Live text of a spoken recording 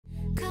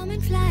Come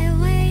and fly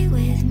away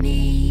with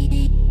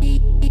me.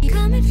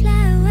 Come and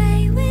fly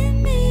away with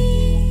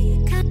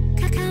me.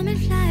 Come and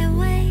fly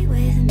away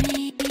with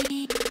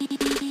me.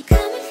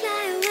 Come and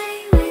fly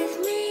away with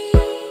me.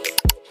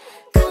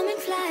 Come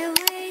and fly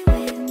away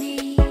with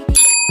me.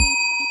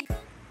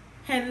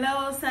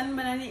 Hello,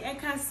 Sanbanani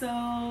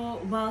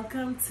Ekaso.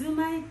 Welcome to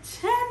my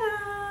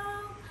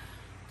channel.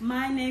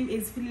 My name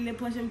is Philile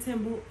Poshem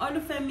Tembu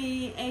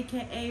Olufemi,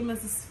 aka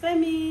Mrs.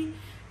 Femi,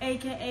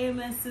 aka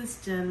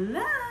Mrs.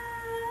 Jala.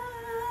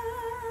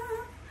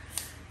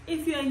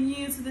 If you are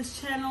new to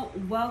this channel,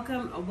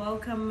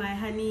 welcome my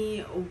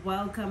honey,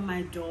 welcome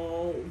my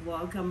doll,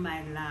 welcome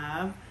my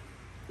love.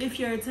 If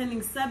you're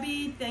returning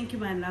subby, thank you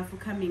my love for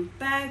coming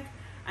back.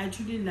 I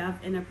truly love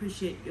and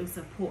appreciate your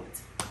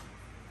support.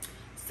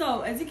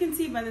 So as you can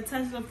see by the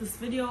title of this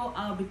video,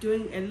 I'll be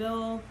doing a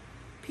little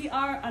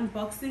PR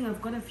unboxing.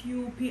 I've got a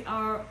few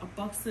PR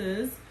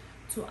boxes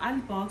to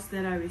unbox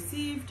that I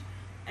received,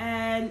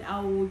 and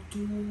I will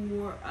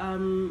do I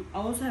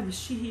also have a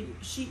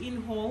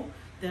Shein haul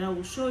that I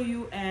will show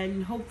you,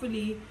 and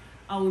hopefully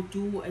I will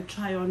do a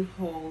try on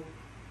haul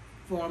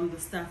from the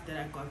stuff that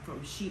I got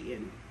from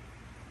Shein,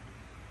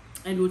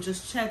 and we'll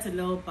just chat a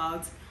little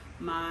about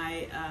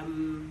my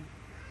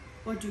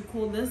what do you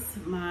call this,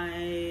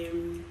 my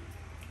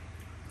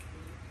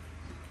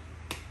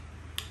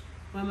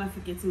why am I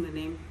forgetting the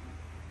name?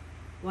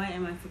 Why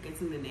am I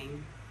forgetting the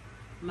name?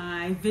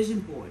 My vision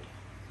board.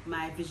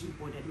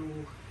 And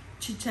we'll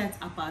chit chat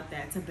about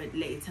that a bit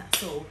later.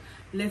 So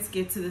let's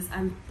get to this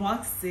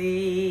unboxing.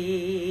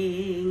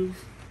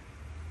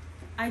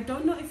 I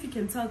don't know if you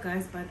can tell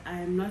guys, but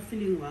I am not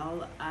feeling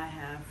well. I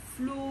have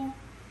flu,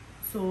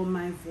 so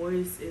my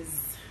voice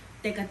is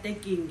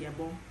teka-teking,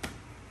 yabo.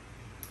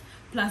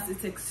 Plus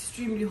it's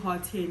extremely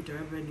hot here in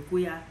Durban.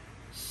 We are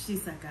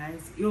shisa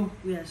guys. We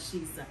are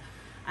shisa.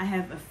 I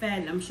have a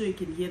fan. I'm sure you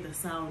can hear the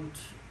sound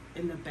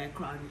in the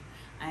background.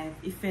 I have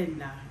a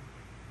fan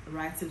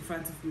right in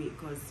front of me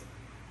because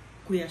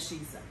kuya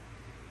shisa.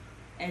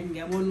 And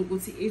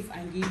if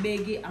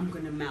I'm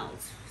gonna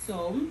melt.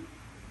 So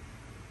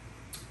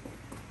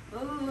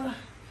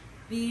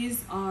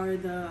these are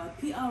the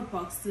PR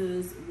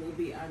boxes we'll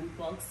be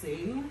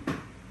unboxing.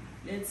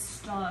 Let's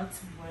start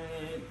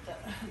with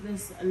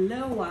this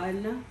little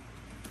one.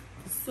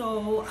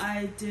 So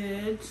I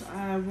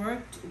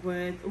worked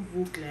with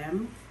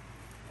Uvuglam.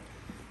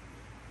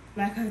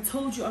 Like I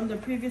told you on the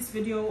previous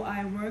video,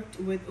 I worked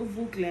with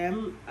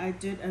Uvuglam. I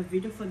did a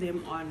video for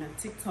them on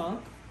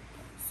TikTok.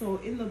 So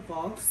in the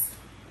box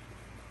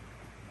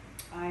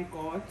I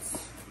got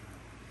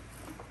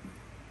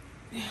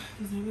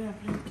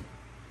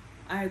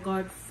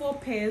 4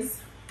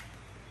 pairs.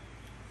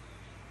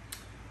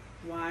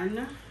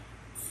 1,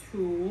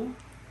 2,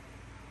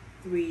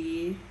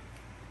 3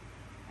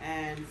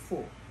 and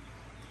 4.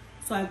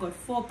 So I got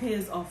 4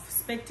 pairs of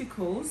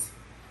spectacles.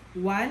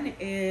 One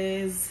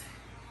is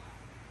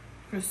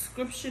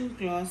prescription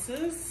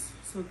glasses,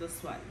 so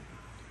this one.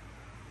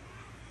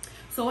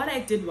 So what I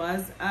did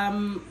was,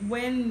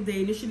 when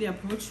they initially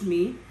approached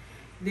me,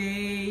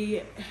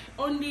 they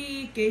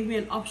only gave me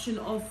an option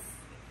of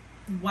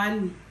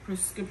 1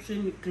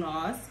 prescription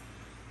glass,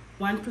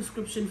 1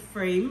 prescription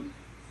frame.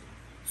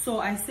 So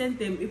I sent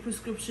them a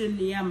prescription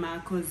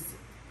Yama because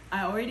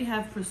I already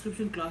have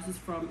prescription glasses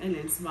from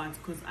Ellen Smart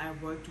because I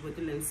worked with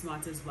Ellen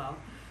Smart as well.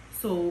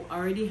 So I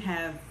already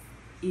have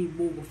a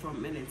logo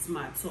from Ellen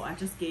Smart. So I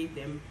just gave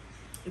them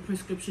a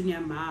prescription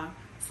Yama.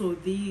 So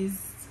these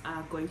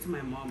are going to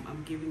my mom.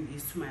 I'm giving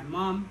these to my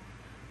mom.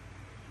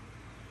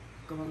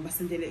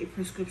 A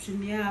prescription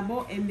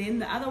Yabo. And then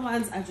the other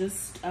ones are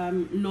just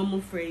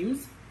normal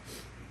frames.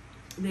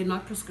 They're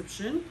not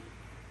prescription.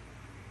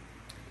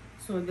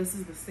 So this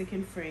is the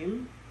second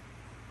frame.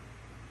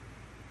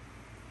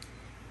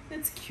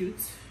 It's cute.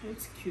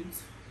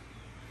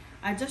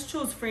 I just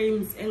chose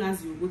frames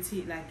as you would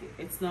see, like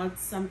it's not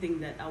something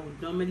that I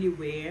would normally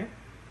wear,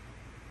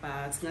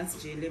 but let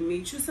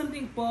me choose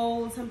something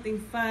bold, something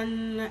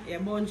fun.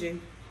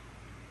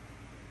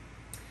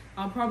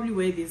 I'll probably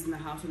wear these in the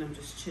house when I'm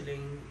just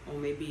chilling, or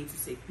maybe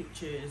to take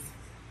pictures.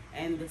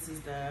 And this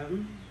is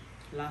the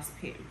last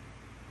pair.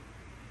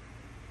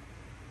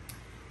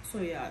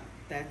 So yeah,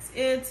 that's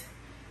it.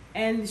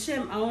 And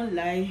shame, I won't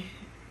lie,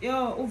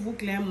 yo,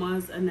 Uvuglam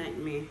was a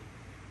nightmare.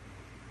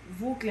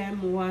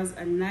 Uvuglam was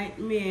a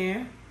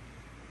nightmare.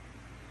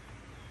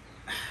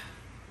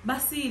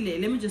 Basile,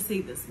 let me just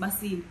say this,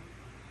 Basile.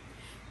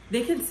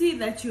 They can see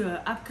that you're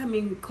an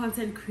upcoming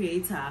content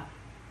creator,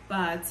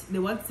 but they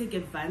want to take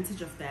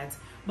advantage of that.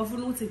 But for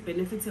no take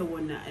benefit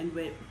one and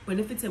we're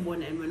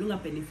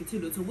not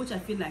benefited, which I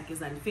feel like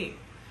is unfair.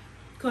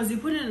 Because you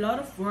put in a lot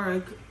of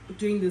work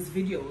doing these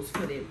videos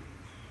for them.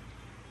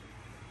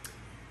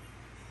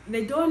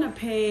 They don't want to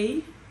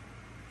pay,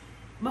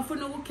 but for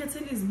no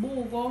kettle is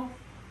more.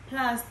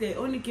 Plus, they're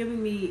only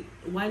giving me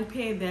 1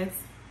 pair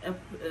that's a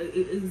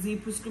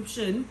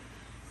prescription,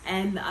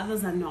 and the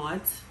others are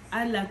not.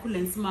 Unlike Cool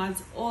and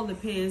Smart, all the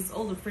pairs,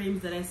 all the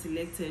frames that I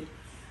selected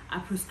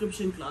are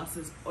prescription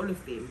glasses, all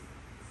of them.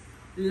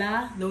 They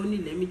only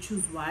let me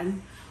choose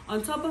one.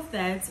 On top of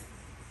that,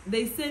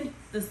 they sent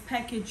this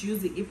package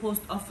using a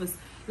post office.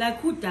 Like,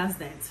 who does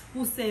that?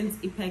 Who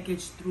sends a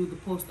package through the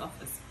post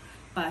office?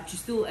 But you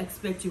still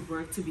expect your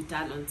work to be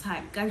done on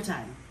time.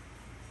 Kanjani?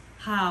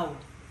 How?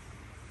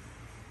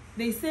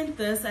 They sent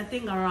this, I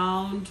think,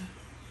 around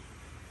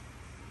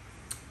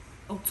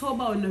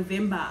October or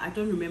November. I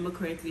don't remember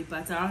correctly,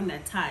 but around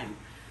that time.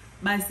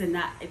 But it's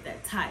not at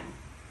that time.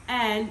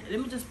 And let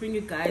me just bring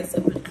you guys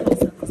a bit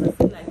closer because I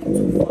feel like it's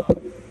too far.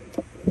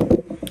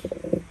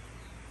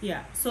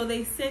 Yeah, so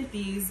they sent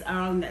these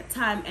around that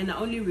time, and I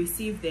only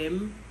received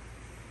them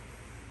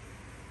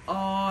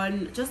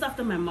on just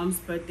after my mom's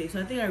birthday. So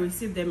I think I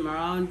received them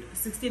around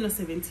 16 or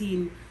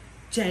 17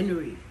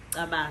 January.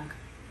 Bank.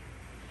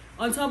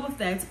 On top of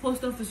that,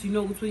 post office, you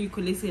know, when you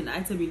collect an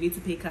item, you need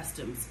to pay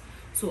customs.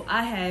 So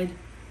I had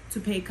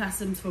to pay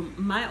customs from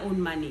my own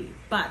money,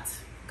 but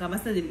I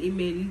sent an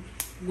email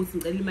with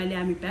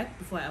the back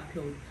before I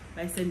upload.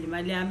 I sent the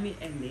Maliami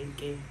and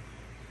then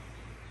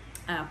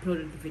I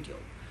uploaded the video.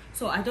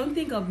 So I don't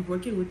think I'll be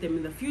working with them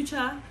in the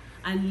future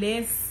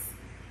unless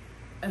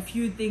a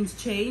few things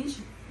change.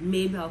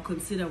 Maybe I'll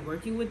consider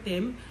working with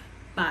them,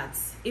 but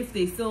if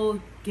they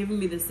still giving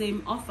me the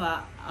same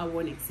offer, I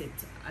won't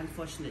accept.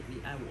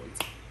 Unfortunately, I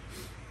won't.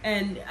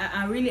 And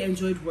I really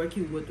enjoyed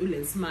working with Ul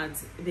and Smart.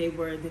 They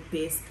were the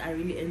best. I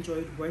really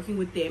enjoyed working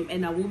with them,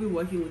 and I will be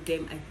working with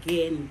them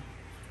again.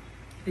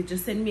 They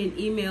just sent me an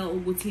email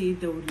Uguti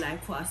they would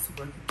like for us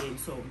to work again,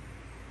 so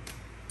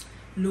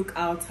look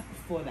out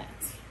for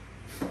that.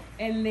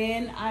 And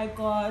then I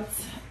got,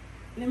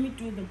 let me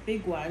do the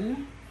big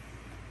one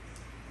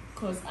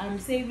because I'm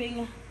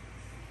saving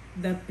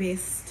the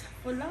best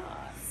for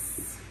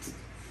last.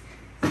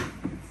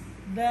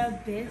 The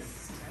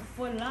best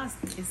for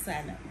last,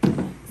 Isana.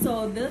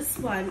 So this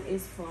one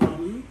is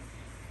from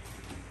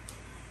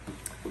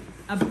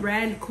a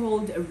brand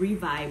called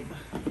Revive.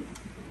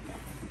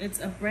 It's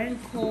a brand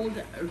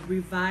called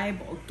Revive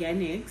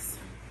Organics.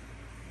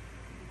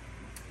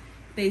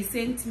 They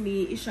sent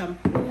me a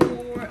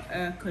shampoo,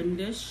 a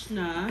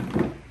conditioner,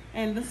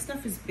 and this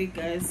stuff is big,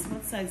 guys.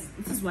 What size?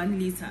 This is 1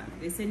 liter.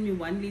 They sent me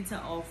 1 liter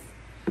of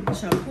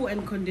shampoo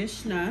and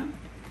conditioner.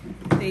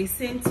 They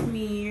sent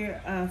me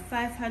a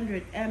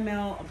 500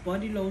 ml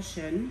body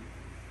lotion.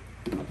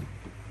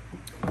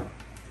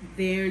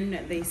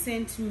 Then they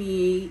sent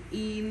me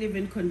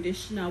leave-in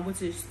conditioner,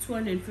 which is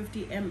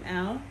 250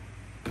 ml.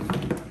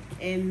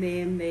 And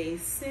then they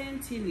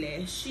sent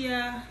me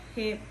shea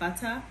hair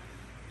butter,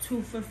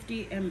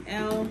 250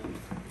 ml,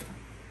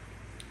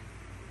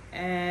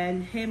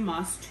 and hair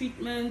mask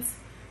treatments,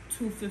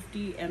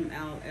 250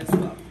 ml as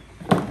well.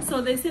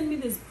 So they sent me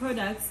these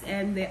products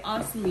and they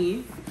asked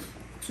me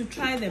to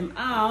try them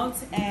out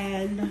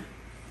and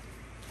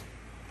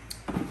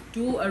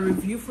do a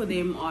review for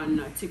them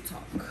on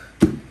TikTok.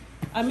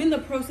 I'm in the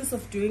process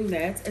of doing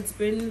that. It's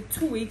been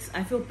 2 weeks.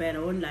 I feel bad, I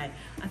won't lie.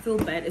 I feel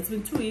bad. It's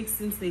been 2 weeks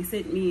since they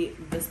sent me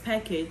this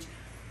package,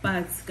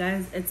 but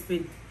guys, it's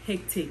been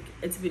hectic.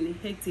 It's been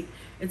hectic.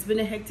 It's been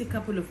a hectic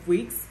couple of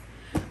weeks.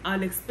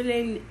 I'll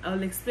explain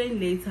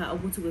later,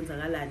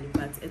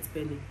 but it's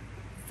been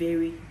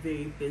very,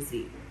 very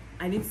busy.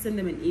 I need to send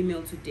them an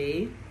email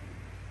today.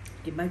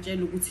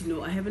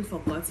 No, I haven't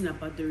forgotten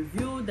about the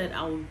review, that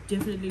I will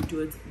definitely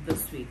do it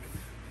this week.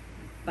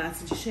 But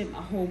shame,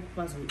 I hope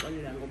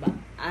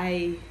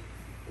I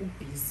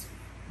busy.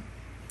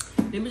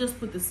 Let me just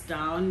put this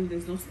down.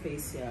 There's no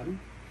space here.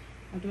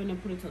 I don't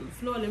want to put it on the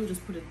floor. Let me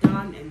just put it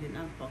down and then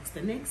unbox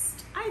the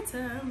next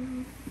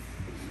item.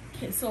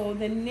 Okay, so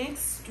the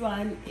next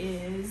one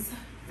is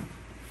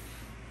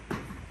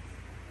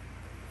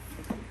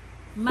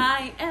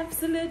my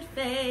absolute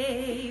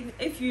fave.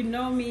 If you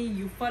know me,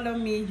 you follow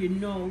me, you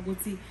know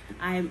Guti,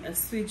 I am a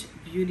Switch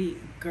Beauty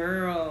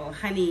girl,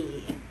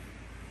 honey.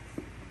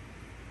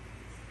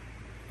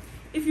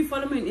 If you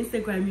follow me on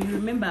Instagram, you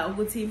remember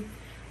Guti,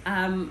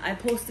 I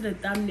posted a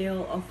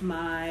thumbnail of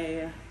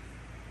my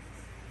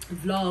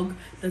vlog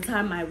the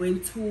time I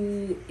went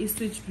to a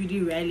Switch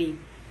Beauty rally.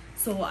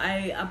 So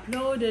I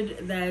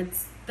uploaded that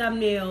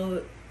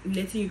thumbnail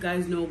letting you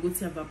guys know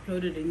Guti, I've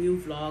uploaded a new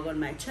vlog on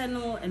my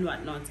channel and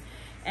whatnot.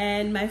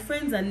 And my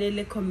friend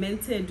Zanele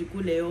commented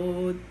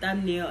Guleo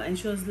thumbnail and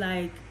she was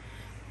like,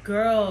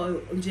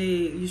 girl,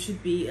 you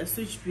should be a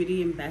Switch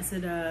Beauty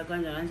ambassador,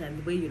 the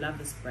way you love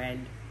this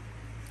brand.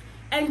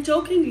 And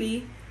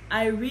jokingly,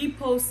 I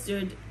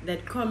reposted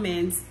that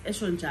comment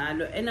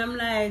and I'm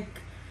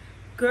like,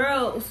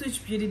 girl,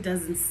 Switch Beauty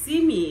doesn't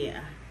see me.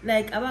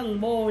 Like, abang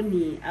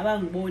boni,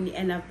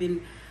 and I've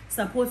been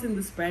supporting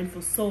this brand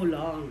for so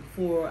long,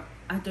 for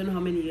I don't know how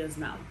many years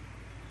now.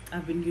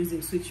 I've been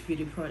using Switch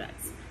Beauty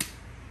products.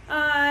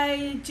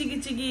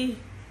 Chigi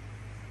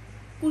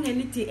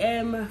any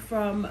DM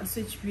from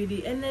Switch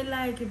Beauty and they're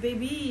like,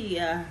 baby,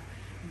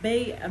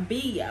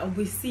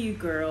 we see you,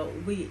 girl,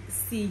 we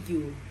see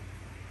you,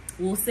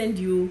 we'll send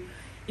you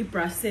a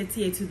bracelet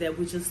here to that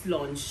we just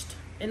launched.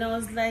 And I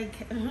was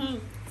like,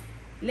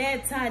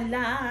 Leta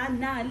lana,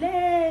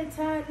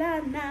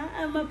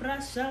 I'm a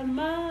brasha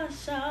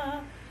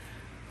masha.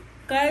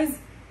 Guys,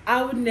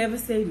 I would never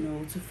say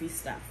no to free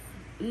stuff.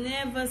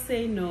 never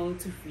say no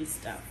to free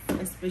stuff,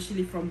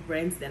 especially from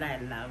brands that I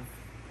love.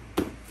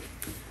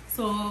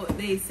 So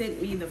they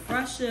sent me the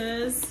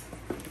brushes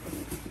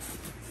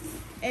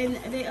and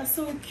they are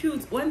so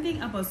cute. One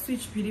thing about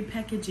Switch Beauty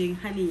packaging,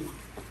 honey,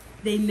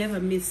 they never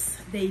miss.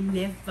 They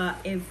never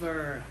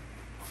ever.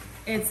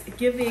 It's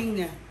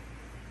giving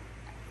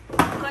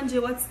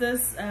Kanje, what's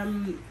this?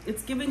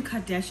 It's giving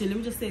Kardashian. Let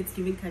me just say it's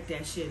giving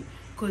Kardashian,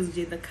 because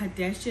the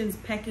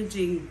Kardashians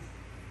packaging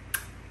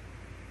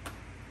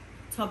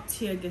top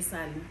tier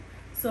Gesan.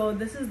 So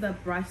this is the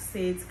brush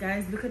sets,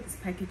 guys. Look at this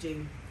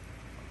packaging.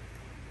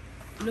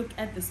 Look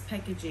at this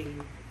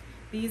packaging.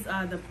 These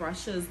are the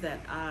brushes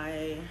that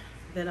are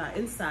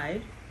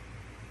inside.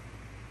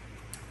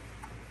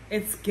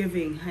 It's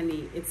giving,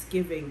 honey. It's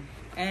giving.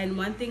 And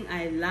one thing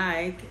I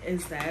like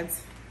is that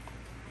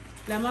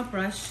Lama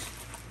brush,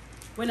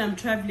 when I'm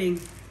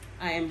traveling,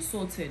 I am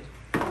sorted.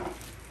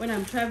 When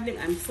I'm traveling,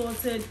 I'm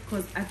sorted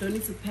because I don't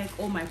need to pack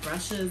all my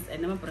brushes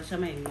and Lama brush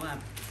my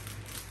wab.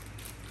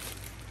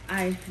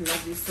 I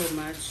love this so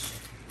much.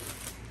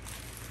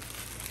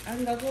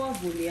 I'm gonna go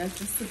over here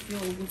just to feel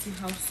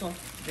how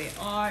soft they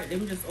are. Let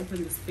me just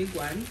open this big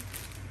one.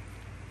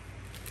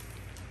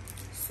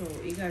 So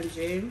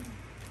iganje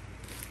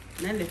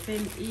nale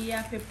fen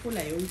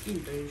iyaphephula yonke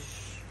into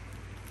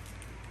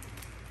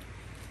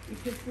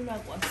iphephula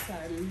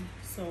kwasani.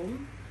 So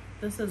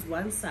this is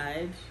one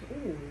side.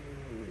 Ooh.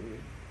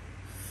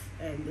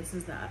 And this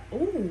is the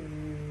ooh,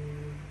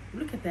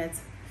 look at that.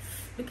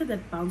 Look at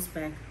that bounce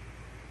back.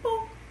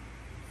 Boop.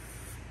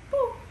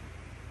 Boop.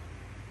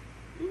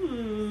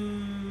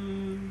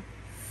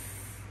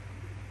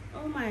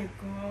 Oh my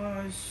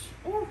gosh.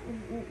 Oh,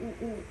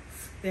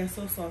 they're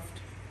so soft.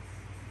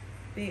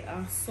 They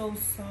are so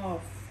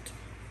soft.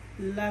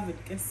 Love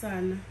it,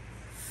 Kesan.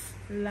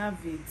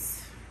 Love it.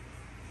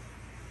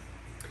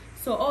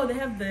 So oh, they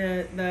have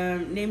the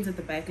names at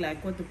the back,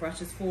 like what the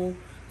brush is for.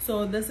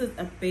 So this is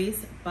a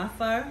base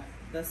buffer,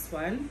 this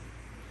one,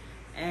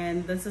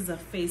 and this is a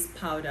face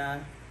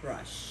powder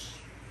brush.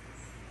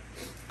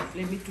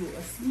 Let me do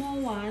a small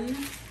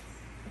one.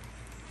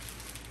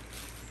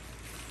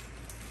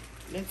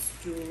 Let's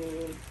do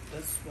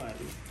this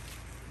one.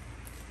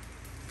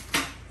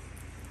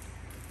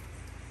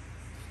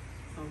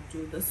 I'll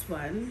do this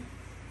one.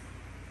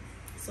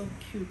 So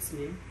cute,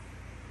 man.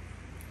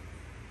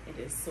 It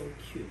is so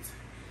cute.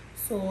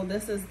 So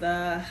this is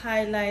the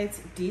highlight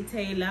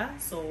detailer.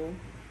 So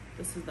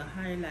this is the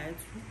highlight,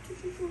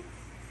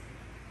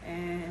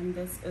 and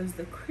this is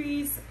the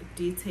crease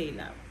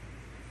detailer.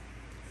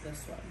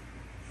 This one.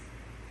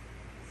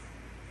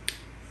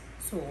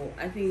 So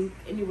I think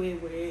anyway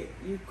where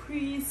you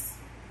crease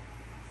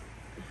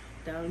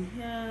down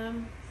here,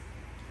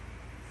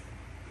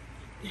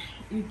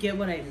 you get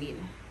what I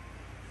mean.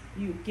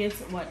 You get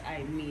what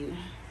I mean.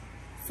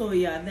 So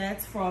yeah,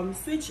 that's from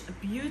Switch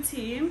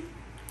Beauty.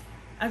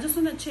 I just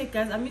want to check,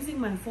 guys. I'm using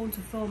my phone to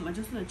film. I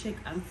just want to check.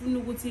 I'm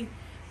funuguti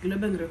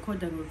global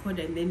record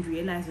and then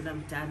realize that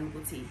I'm done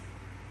with it.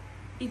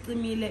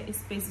 It's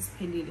space is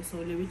pending, so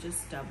let me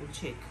just double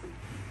check.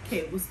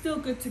 Okay, we're still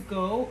good to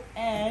go.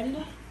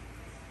 And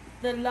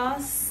the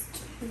last,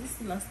 is this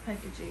the last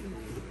package?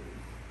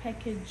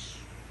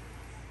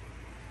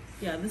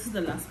 Yeah, this is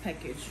the last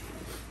package.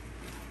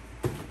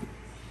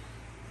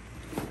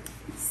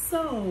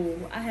 So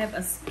I have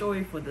a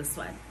story for this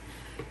one.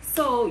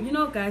 So you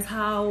know, guys,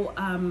 how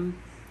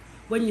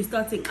when you're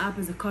starting up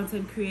as a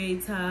content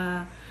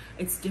creator,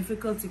 it's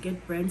difficult to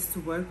get brands to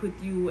work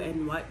with you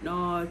and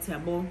whatnot.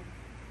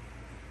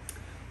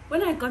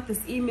 When I got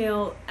this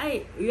email,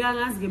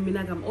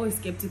 I'm always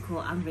skeptical.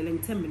 I'm willing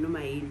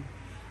to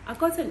I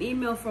got an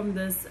email from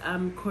this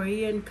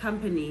Korean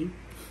company.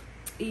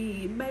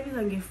 Maybe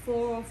like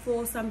four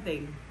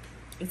something.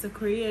 It's a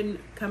Korean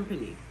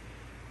company.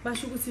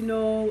 But you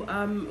know,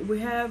 we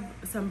have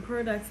some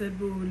products that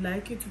we would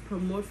like you to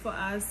promote for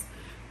us.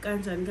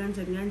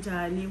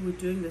 Ganjani, we're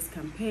doing this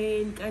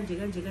campaign.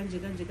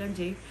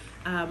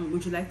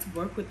 Would you like to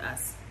work with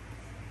us?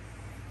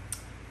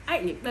 I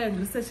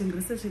research,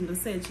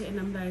 and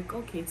I'm like,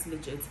 okay, it's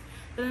legit.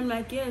 Then I'm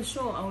like, yeah,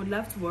 sure, I would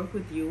love to work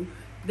with you.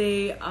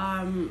 They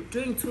are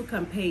doing 2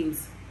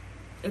 campaigns.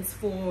 It's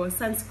for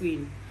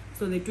sunscreen,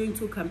 so they're doing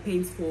 2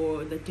 campaigns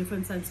for the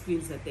different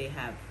sunscreens that they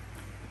have.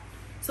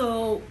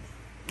 So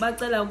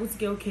but I would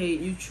say, okay,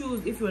 you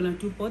choose if you want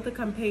to do both the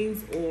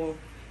campaigns or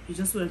you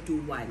just want to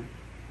do one.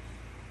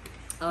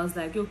 I was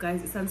like, yo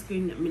guys, it's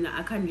sunscreen. I mean,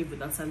 I can't live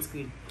without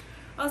sunscreen.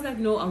 I was like,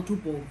 no, I'll do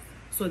both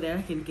so that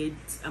I can get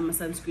a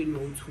sunscreen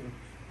mode too.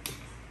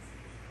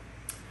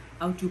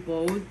 I'll do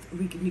both.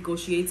 We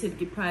negotiated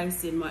the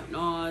price and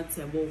whatnot.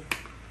 And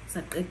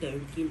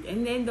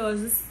then there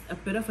was a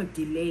bit of a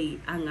delay.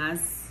 And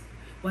as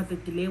what the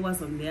delay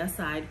was on their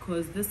side,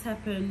 because this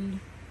happened.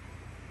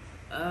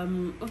 I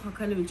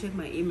can't even check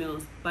my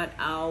emails, but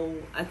I'll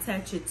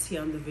attach it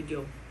here on the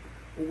video.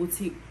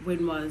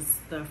 When was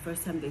the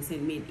first time they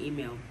sent me an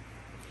email?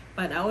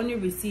 But I only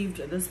received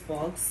this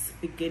box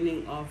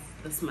beginning of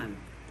this month.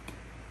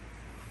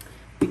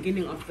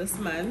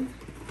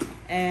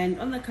 And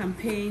on the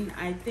campaign,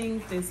 I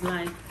think there's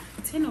like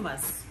 10 of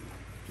us,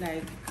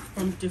 like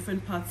from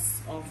different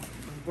parts of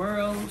the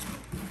world.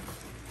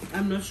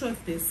 I'm not sure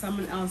if there's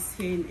someone else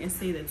here in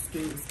SA that's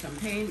doing this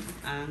campaign,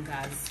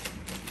 guys,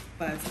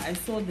 but I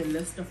saw the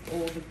list of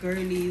all the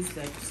girlies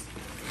that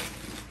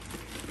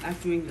are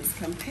doing this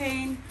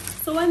campaign.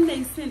 So when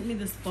they sent me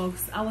this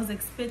box, I was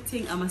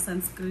expecting a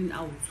sunscreen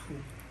out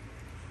too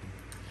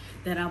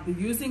that I'll be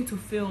using to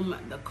film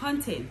the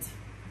content.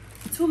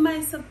 To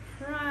my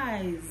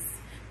surprise,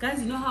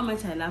 guys, you know how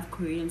much I love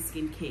Korean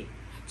skincare,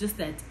 just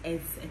that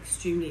it's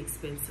extremely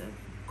expensive.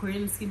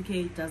 Korean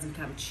skincare doesn't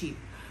come cheap,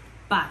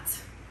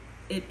 but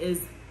it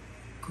is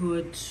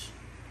good.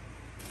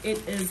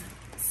 It is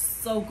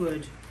so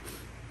good.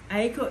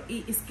 Aiko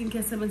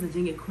skincare sebenza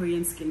njenge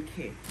Korean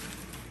skincare.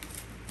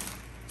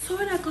 So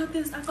when I got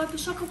this, I got the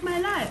shock of my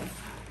life.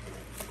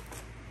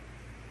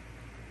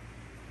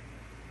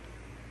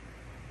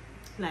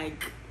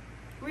 Like,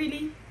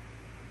 really?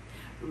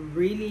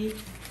 Really?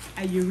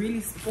 Are you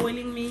really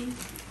spoiling me?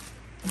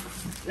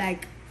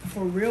 Like,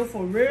 for real,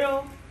 for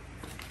real?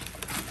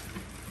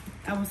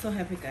 I was so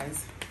happy,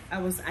 guys.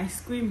 I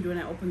screamed when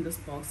I opened this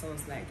box. I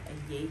was like,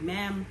 yay,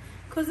 ma'am.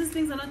 Because these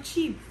things are not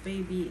cheap,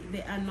 baby.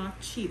 They are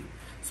not cheap.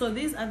 So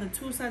these are the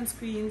 2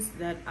 sunscreens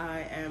that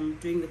I am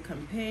doing the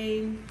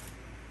campaign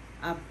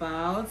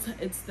about.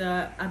 It's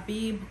the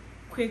Abib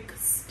Quick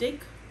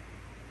Stick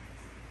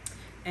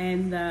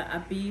and the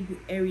Abib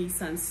Airy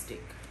Sun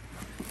Stick.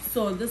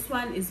 So this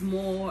one is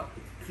more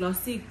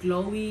glossy,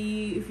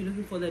 glowy. If you're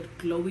looking for that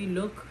glowy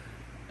look,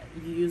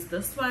 you use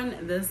this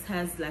one. This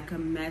has like a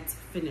matte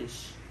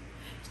finish,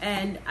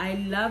 and I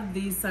love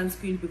these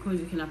sunscreens because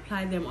you can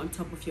apply them on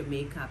top of your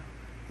makeup,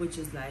 which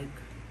is like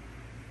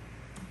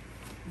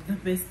the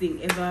best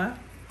thing ever.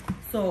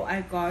 So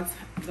I got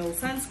those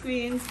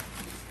sunscreens.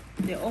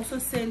 They also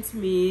sent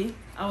me,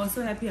 I was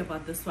so happy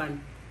about this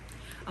one.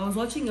 I was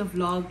watching a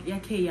vlog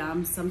Yake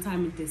Yam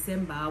sometime in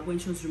December when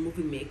she was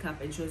removing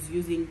makeup and she was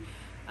using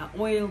an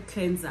oil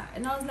cleanser,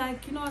 and I was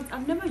like, you know what,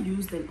 I've never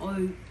used an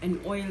oil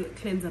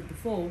cleanser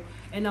before,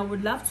 and I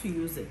would love to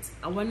use it.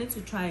 I wanted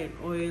to try an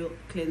oil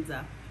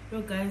cleanser.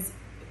 Yo guys,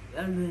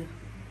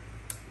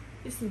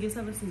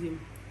 listen,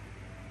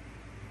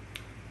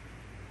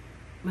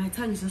 my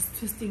tongue is just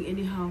twisting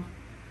anyhow.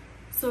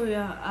 So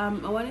yeah,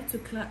 I wanted to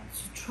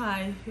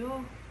try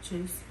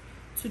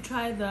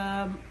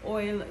the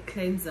oil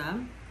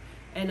cleanser,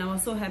 and I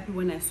was so happy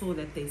when I saw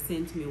that they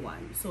sent me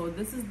one. So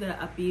this is the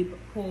Abib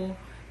Pore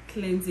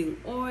Cleansing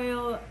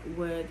Oil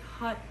with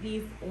hot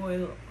leaf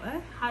oil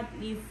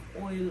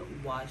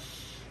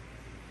wash.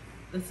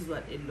 This is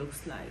what it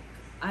looks like.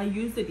 I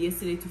used it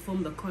yesterday to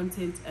film the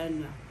content,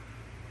 and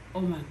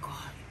oh my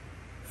god,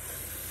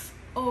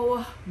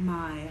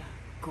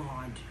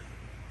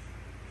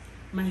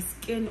 my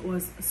skin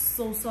was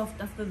so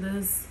soft after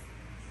this.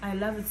 I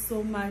love it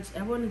so much.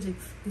 I wanted to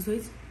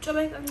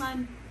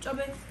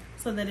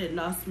so that it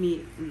lasts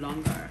me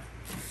longer.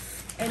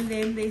 And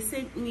then they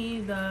sent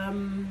me the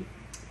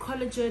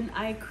collagen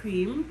eye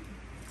cream.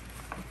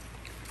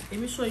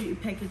 Let me show you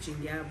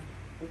packaging. Yeah,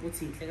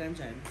 it's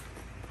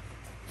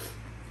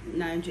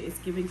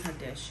giving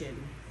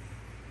Kardashian.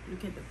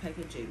 Look at the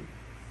packaging.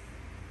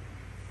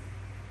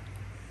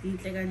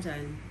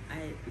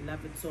 I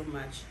love it so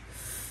much.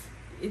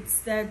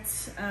 It's that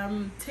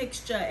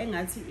texture,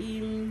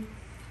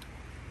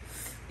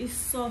 it's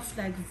soft,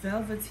 like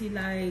velvety,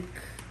 like,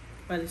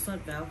 but it's not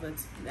velvet.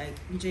 Like,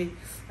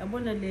 I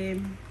want to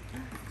name.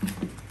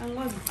 I'm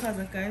going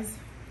to guys.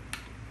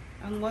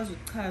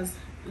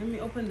 Let me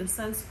open the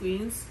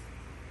sunscreens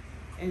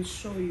and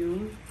show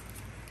you.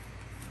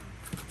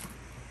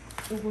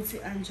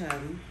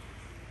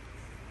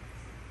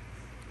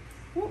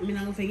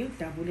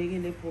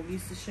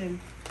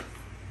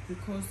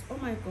 Because oh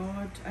my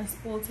god, I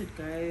spoiled it,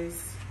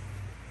 guys.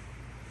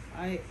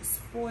 I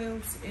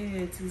spoiled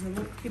it. In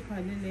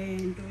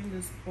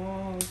this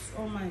box.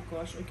 Oh my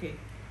gosh. Okay,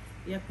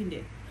 yep, in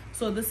there.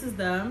 So this is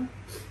the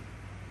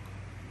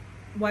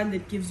one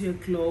that gives you a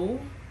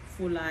glow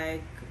for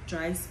like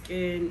dry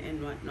skin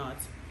and whatnot.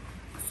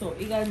 So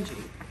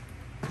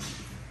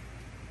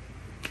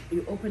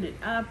you open it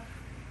up.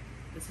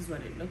 This is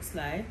what it looks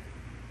like,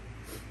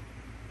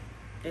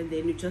 and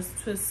then you just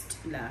twist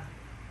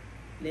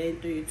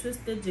then you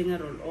twist the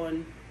general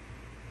on,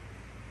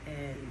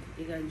 and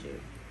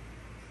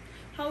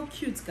how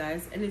cute,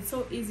 guys. And it's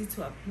so easy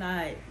to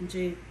apply.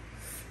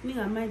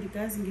 Mind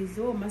guys,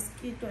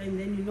 mosquito, and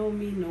then you know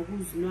me, no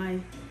who's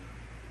why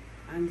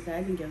and so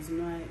you just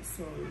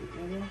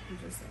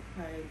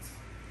apply it.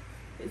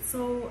 It's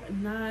so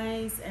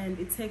nice, and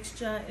the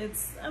texture,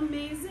 it's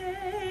amazing.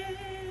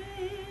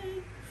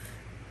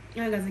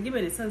 Yeah, guys, give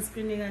it a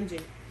sunscreen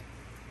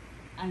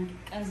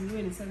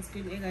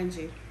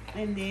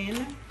and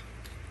then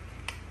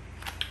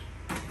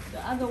the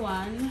other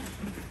one,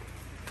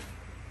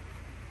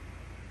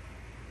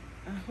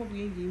 I hope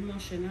you get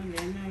emotional.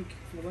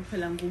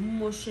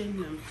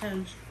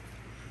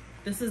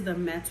 This is the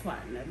matte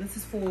one. This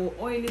is for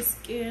oily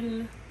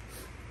skin.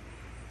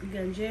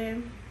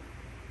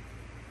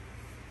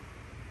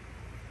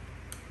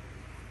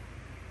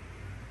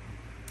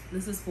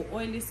 This is for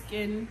oily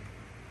skin.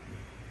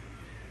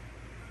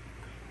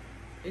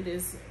 It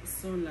is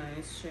so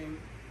nice, Shein.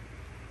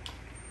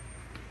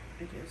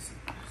 It is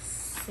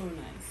so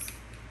nice.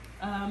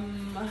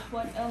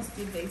 What else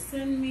did they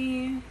send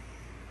me?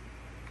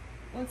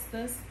 What's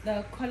this?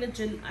 The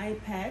collagen eye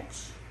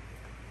patch.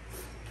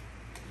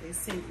 They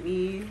sent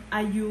me.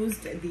 I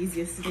used these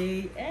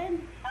yesterday,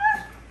 and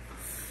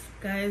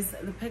guys,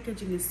 the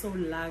packaging is so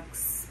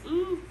luxe.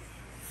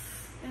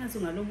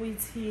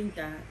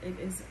 It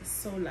is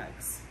so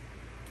luxe.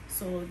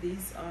 So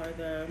these are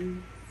the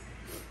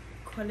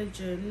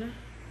collagen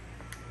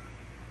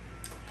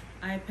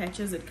eye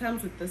patches. It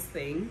comes with this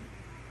thing.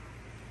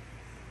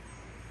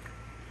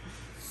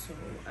 So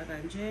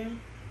arrange,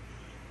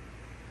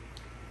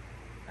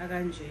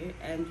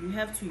 and you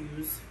have to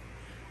use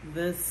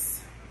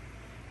this,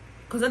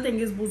 because I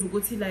think it's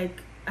buzuguti,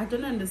 like I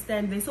don't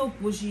understand. They're so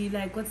bougie.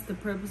 Like, what's the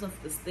purpose of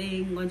this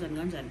thing?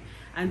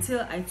 Until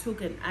I took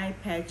an eye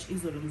patch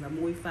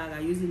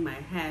using my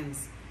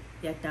hands.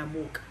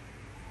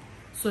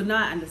 So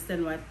now I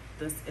understand what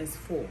this is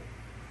for.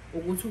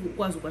 Because so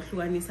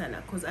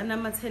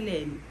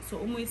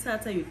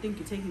you think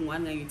you're taking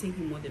one and you're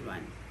taking more than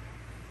one.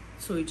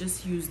 So you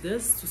just use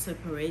this to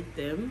separate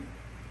them.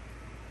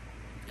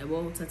 And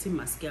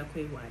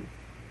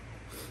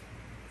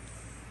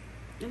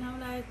I'm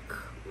like,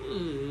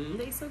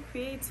 they're so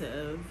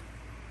creative.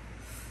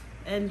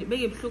 And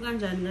because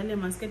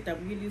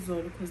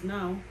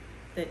now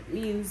that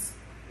means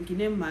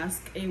gine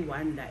mask a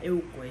wanda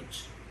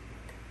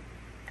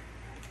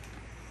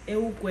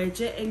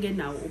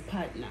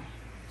partner.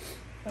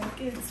 But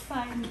it's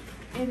fine.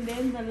 And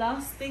then the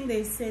last thing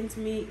they sent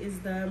me is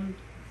the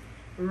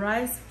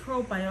rice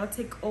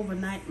probiotic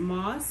overnight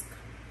mask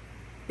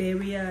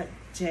barrier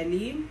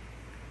jelly.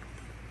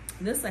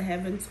 This I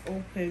haven't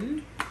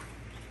opened.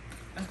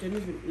 I don't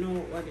even know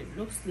what it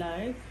looks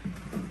like.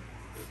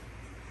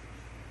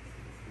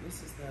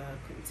 This is the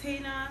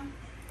container.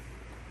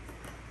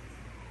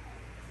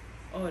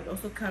 Oh, it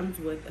also comes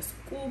with a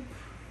scoop,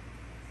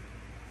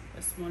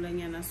 a smaller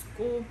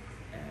scoop,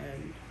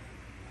 and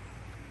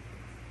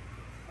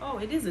oh,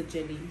 it is a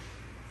jelly.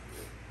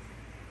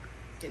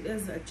 It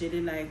is a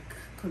jelly-like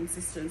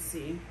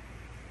consistency.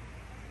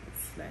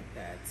 It's like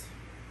that.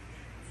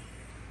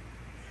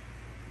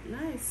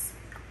 Nice.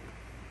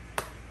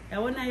 I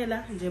want to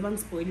nje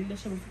bangispoilile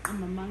shema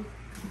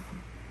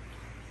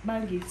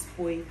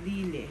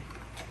bangispoilile,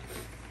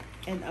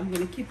 and I'm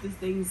gonna keep these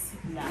things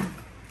now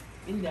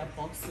in their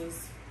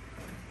boxes.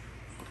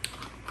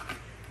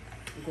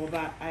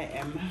 Goba, I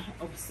am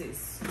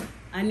obsessed.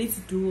 I need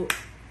to do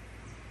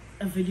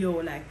a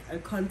video, like a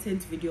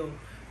content video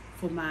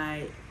for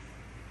my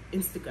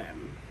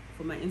Instagram.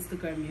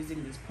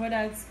 Using these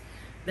products.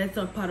 That's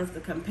not part of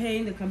the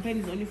campaign. The campaign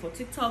is only for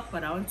TikTok,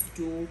 but I want to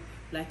do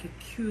like a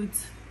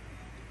cute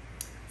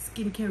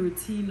skincare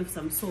routine of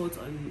some sort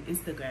on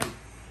Instagram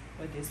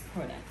with these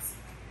products.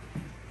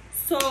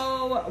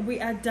 So we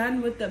are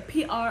done with the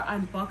PR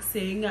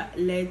unboxing.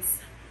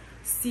 Let's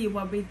see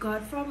what we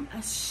got from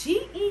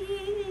Shein,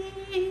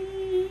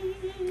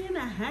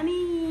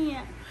 honey.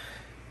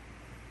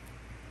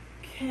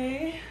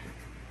 Okay.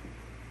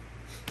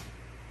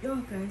 Yo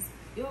guys,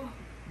 yo,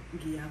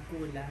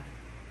 Giacola,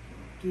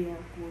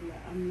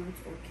 I'm not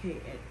okay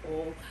at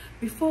all.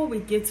 Before we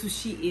get to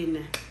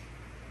Shein,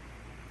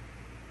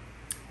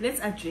 let's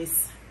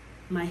address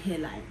my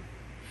hairline.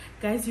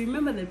 Guys, you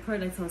remember the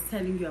products I was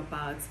telling you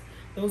about?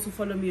 Those who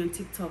follow me on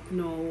TikTok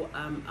know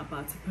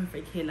about the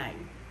perfect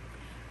hairline.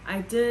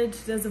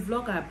 There's a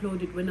vlog I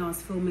uploaded when I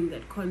was filming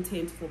that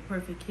content for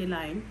perfect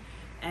hairline,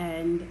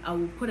 and I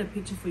will put a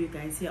picture for you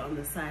guys here on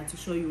the side to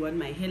show you what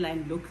my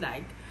hairline looked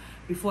like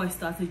before I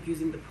started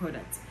using the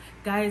product.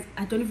 Guys,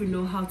 I don't even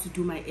know how to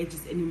do my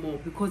edges anymore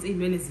because it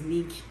really is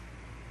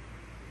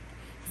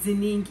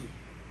ziningi.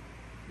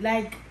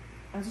 Like,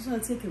 I just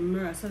want to take a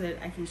mirror so that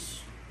I can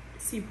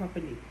see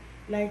properly.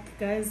 Like,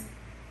 guys,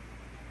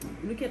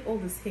 look at all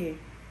this hair.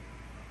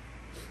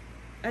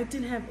 I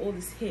didn't have all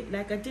this hair.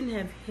 Like, I didn't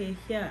have hair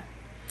here.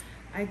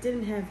 I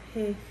didn't have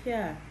hair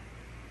here.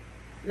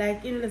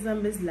 Like in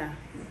Lazambezla,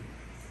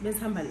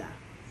 Bezhambala.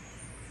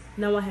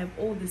 Now I have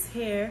all this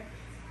hair.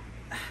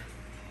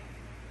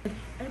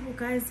 Oh,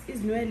 guys,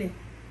 is Noelle.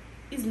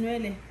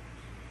 Oh,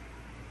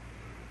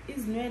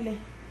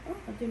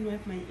 I didn't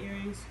wipe my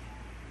earrings.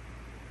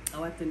 I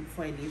wiped them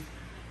before I leave.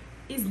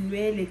 Is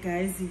Noelle,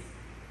 guys.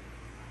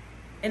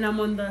 And I'm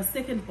on the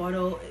second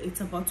bottle. It's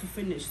about to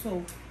finish.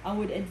 So I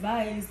would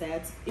advise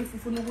that if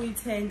you want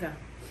to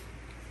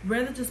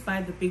rather just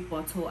buy the big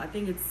bottle. I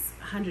think it's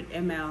 100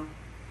 ml.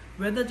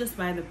 Rather just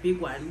buy the big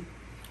one,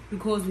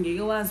 because with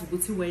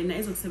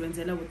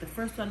the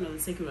first one or the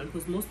second one,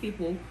 because most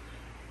people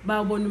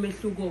buy one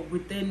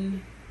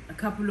within a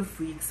couple of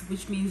weeks,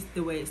 which means they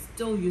were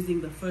still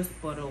using the first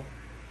bottle.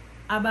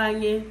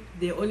 Abanye,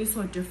 they only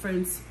saw a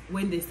difference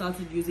when they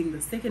started using the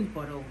second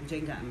bottle.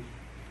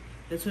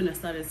 That's when I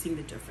started seeing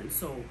the difference.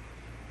 So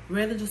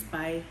rather just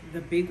buy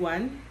the big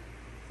one.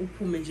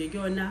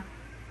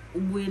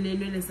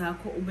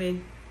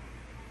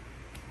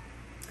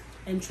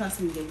 and trust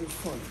me, they will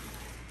follow.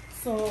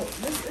 So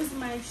this is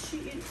my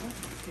Shein.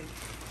 Okay,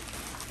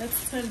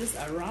 let's turn this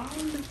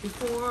around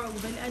before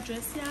we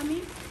address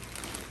yummy.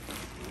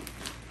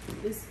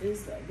 This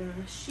is the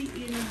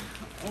Shein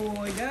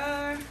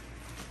order.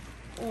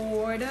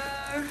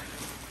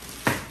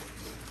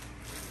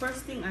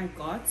 First thing I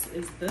got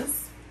is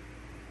this.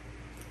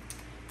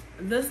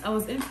 I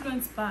was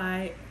influenced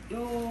by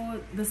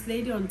this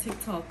lady on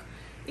TikTok.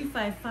 If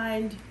I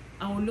find,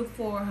 I will look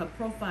for her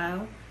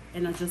profile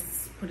and I'll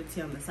just put it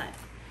here on the side.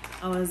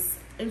 I was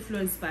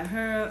influenced by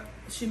her.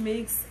 She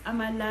makes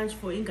my lunch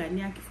for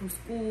inganyaki for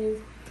school,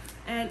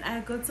 and I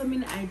got so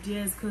many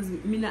ideas because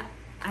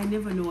I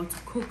never know what to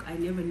cook, I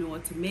never know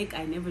what to make,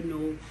 I never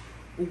know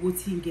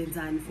ukuthi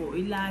ngenzani for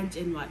a lunch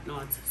and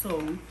whatnot.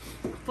 So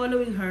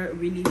following her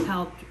really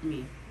helped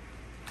me.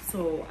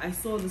 So I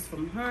saw this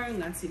from her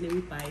and I said, let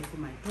me buy it for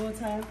my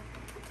daughter.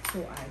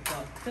 So I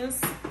got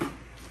this.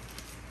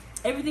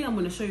 Everything I'm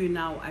going to show you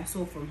now I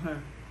saw from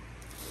her.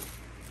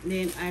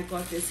 Then I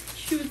got this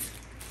cute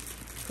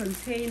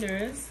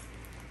containers.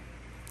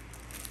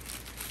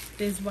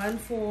 There's one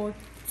for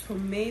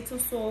tomato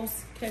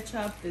sauce,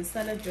 ketchup, there's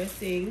salad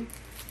dressing,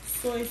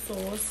 soy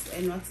sauce,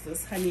 and what's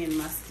this, honey and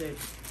mustard.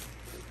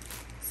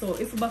 So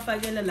if you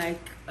bafagela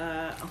like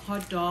a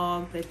hot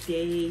dog that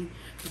day, you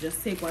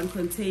just take one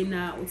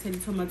container, uthele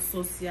tomato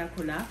sauce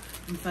yakho la,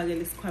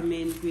 mfakele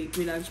isikhwameni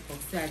kwi lunch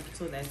box yakhe,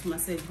 so that uma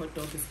send hot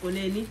dog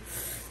esikoleni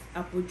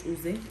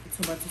aputshuze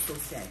tomato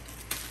sauce yakhe.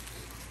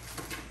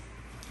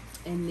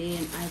 And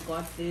then I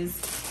got this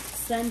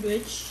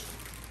sandwich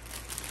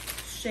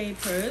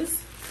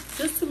shapers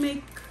just to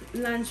make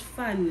lunch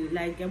fun,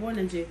 like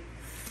yabona nje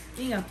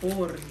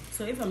ingabore.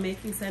 So if I'm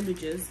making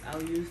sandwiches,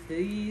 I'll use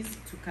these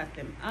to cut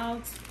them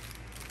out.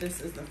 This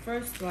is the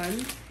first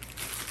one,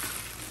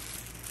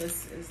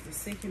 this is the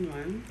second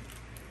one,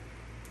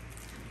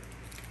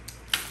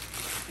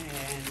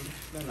 and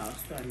the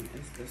last one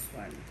is this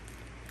one.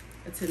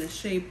 It's in the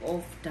shape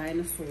of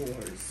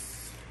dinosaurs.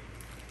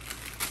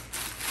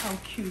 How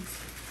cute,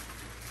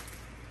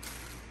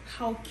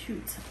 how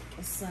cute,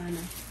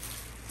 Osana.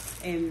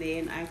 And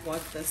then I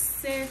got the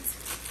set.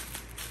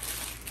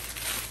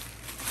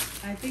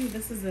 I think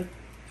this is a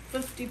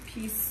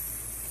 50-piece.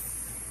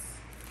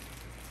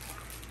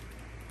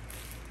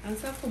 I'm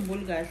sorry from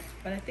Bulgar,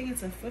 but I think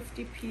it's a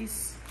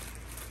 50-piece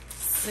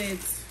set.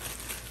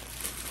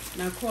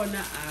 Nakhona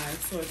I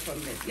saw it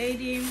from that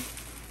lady.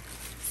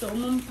 So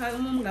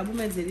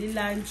umumenzeli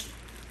lunch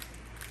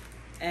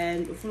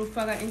and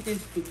ufuna into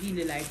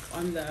ezidukile, like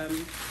on the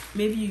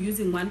maybe you're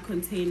using one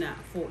container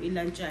for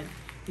lunch,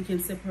 you can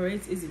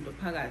separate izinto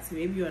phakathi.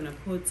 Maybe you wanna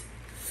put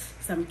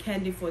some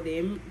candy for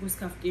them.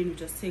 You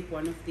just take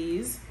one of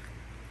these,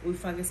 we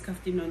focus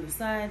iskaftin on the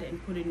side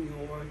and put in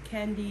your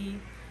candy,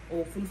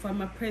 or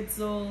funfama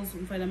pretzels,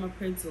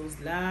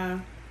 la,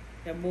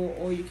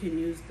 or you can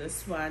use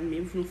this one.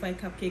 Maybe funfai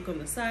cupcake on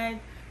the side,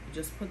 you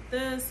just put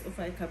this,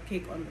 ufai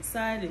cupcake on the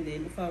side, and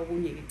then ufai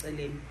unye.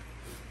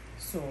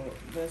 So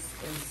this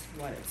is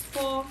what it's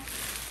for.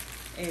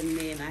 And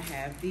then I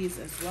have these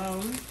as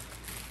well.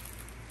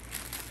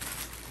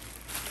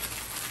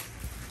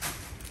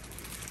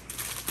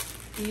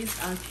 These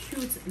are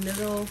cute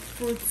little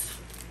fruit,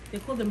 they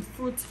call them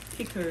fruit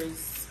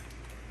pickers.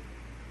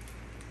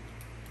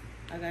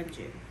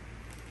 Aganje.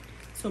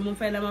 So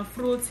mufayela ma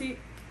fruity,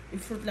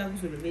 fruit la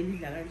kuzolobeli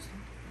la kanje.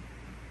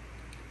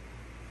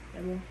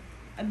 Yabo,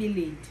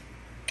 abilid.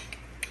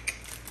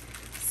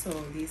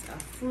 So these are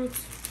fruit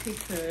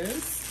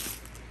pickers.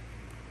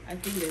 I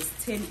think there's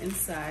 10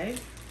 inside.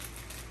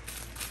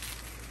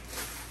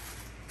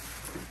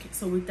 Okay,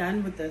 so we're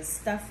done with the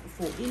stuff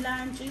for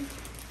ilanji.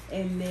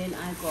 And then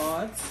I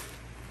got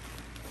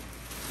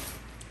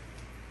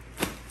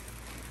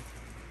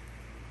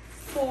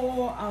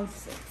 4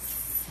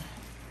 outfits.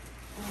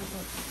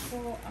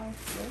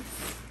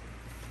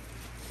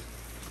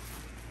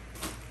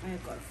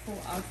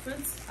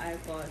 I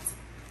got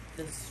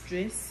this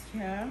dress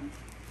here.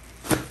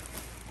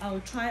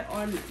 I'll try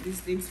on these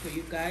things for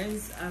you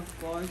guys.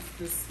 I've got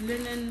this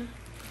linen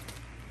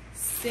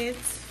set,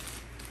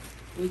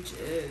 which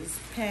is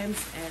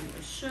pants and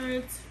a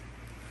shirt.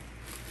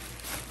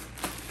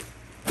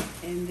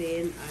 And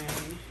then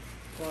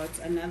I got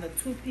another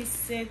 2-piece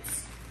set,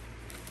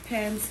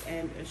 pants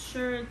and a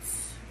shirt.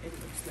 It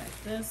looks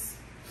like this.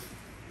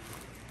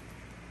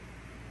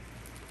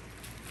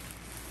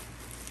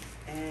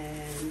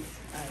 And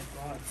I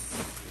got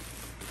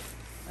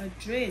a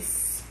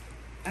dress.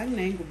 I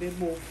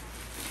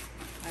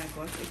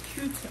got a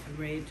cute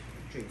red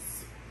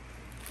dress.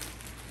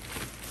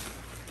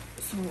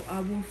 So I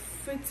will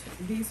fit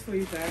these for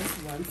you guys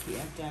once we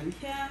are done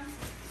here.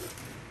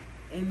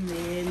 And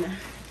then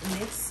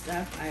next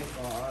stuff I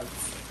got,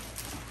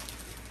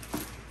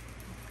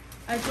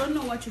 I don't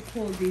know what you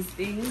call these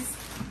things,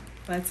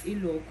 but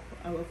look,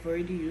 I've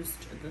already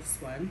used this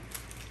one,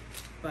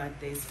 but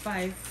there's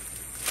 5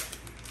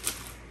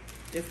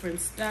 different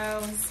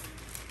styles.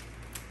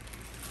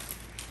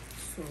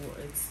 So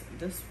it's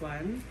this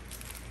one,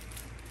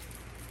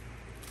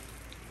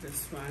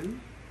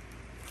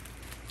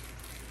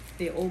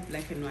 they're all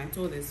black and white.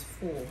 Oh, there's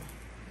 4.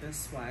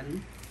 This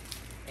one,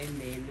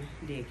 and then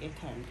the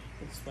hand,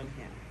 this one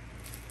here.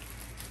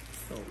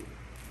 So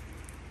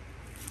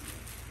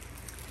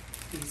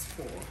these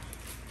 4.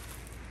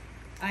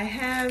 I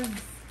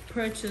have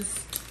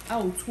purchased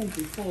 2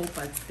 before,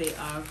 but they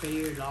are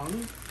very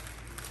long.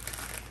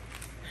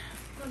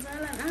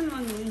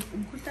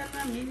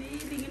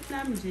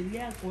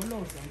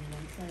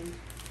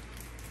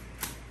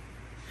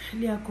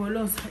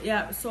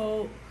 Yeah,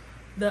 so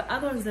the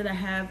other ones that I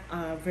have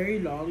are very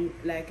long,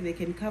 like they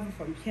can cover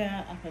from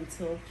here up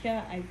until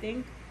here, I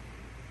think,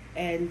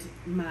 and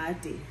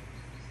made.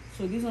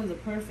 So these ones are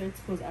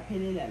perfect because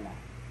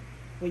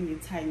when you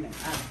tie them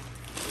up.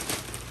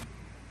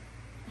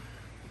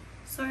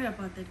 Sorry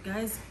about that,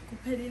 guys.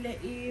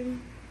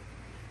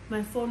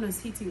 My phone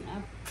was heating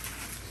up.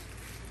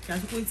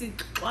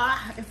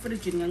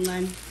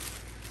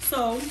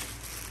 So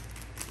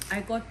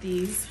I got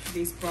these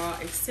bra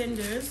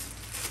extenders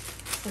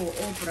for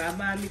all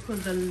braba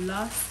because the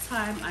last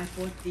time I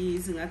bought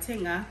these in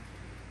Atenga,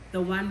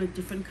 the one with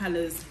different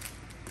colors,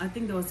 I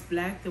think there was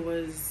black, there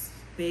was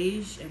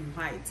beige and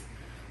white,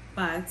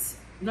 but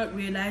not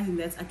realizing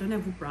that I don't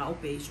have a bra or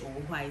beige or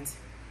white,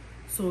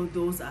 so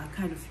those are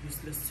kind of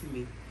useless to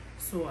me.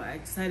 So I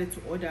decided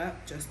to order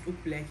just a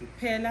black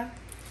pela,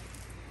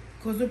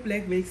 because the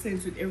black makes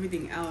sense with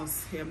everything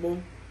else here.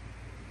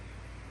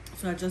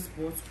 So I just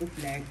bought a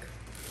black.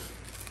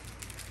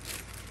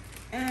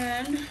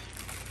 And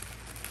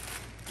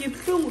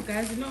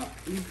guys, you know,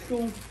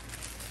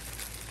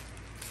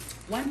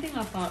 one thing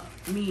about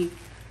me,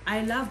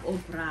 I love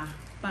bra,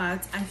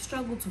 but I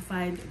struggle to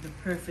find the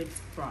perfect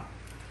bra.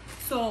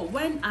 So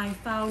when I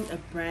found a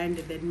brand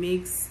that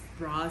makes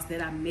bras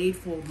that are made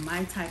for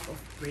my type of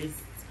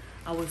breasts,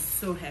 I was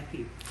so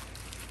happy.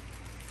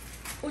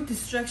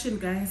 Distraction,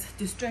 guys,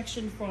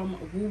 distraction from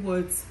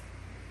Woolworths.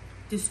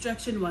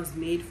 Distraction was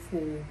made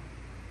for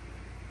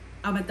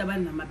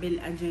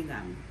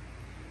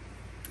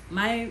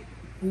my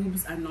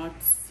boobs are not,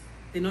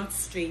 they're not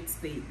straight,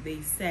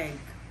 they sag.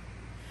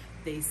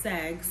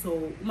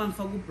 So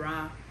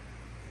bra,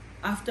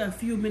 after a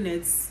few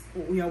minutes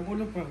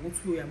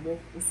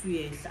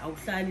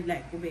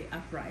like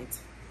upright.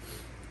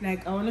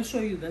 Like, I want to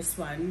show you this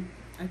one.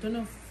 I don't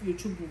know if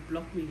YouTube will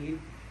block me in,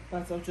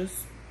 but I'll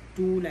just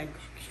do like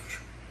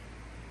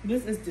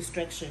this. Is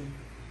distraction.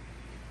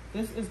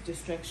 This is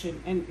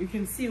distraction, and you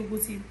can see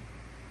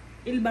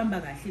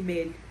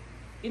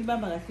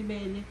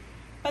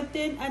but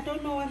then I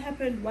don't know what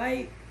happened.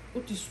 Why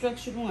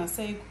distraction?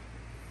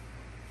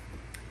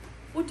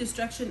 What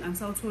distraction? I'm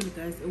so told,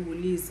 guys.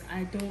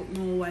 I don't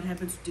know what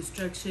happened to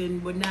distraction.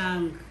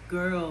 Bonang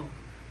girl,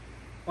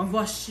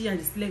 what's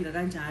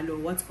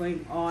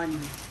going on?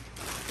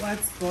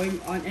 What's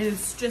going on? And it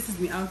stresses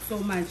me out so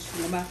much.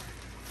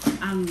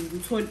 I'm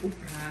told bra.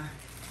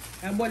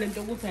 I have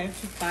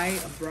to buy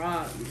a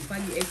bra,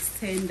 funny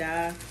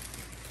extender.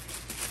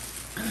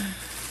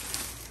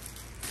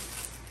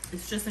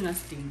 It's stressing us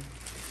thing.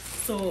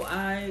 So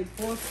I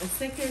bought a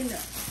second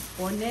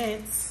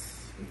bonnet.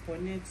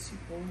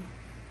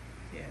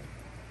 Yeah,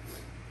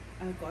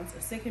 I got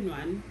a second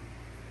one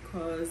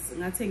because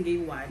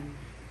I'm one,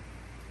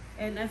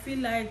 and I feel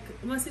like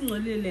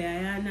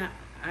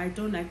I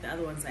don't like the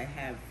other ones I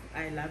have.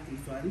 I love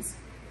these ones,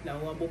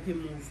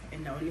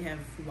 and I only have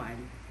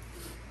one.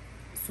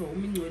 So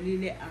I'm going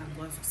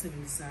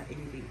to sell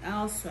anything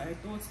else. So I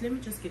thought, let me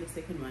just get a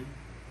second one.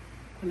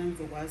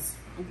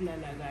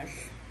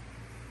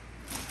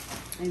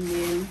 And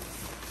then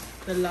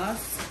the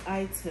last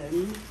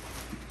item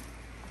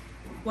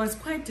was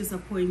quite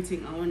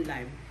disappointing, I won't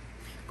lie,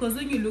 because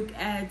when you look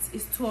at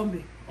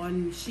Istombe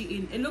on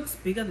Shein, it looks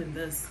bigger than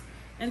this,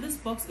 and this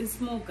box is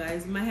small,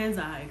 guys. My hands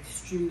are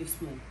extremely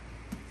small.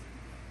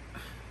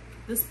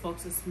 This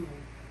box is small.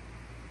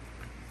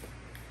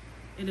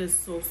 It is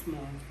so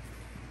small.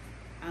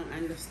 I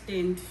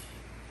understand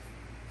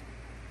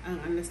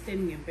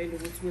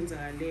what's wins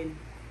are lane,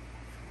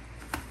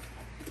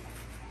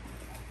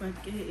 but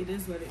it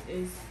is what it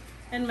is.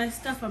 And my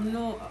stuff, I'm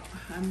no.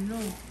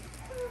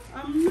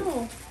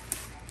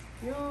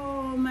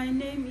 Yo, my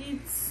name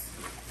is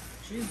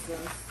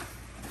Jesus.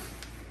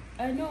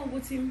 I know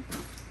what him.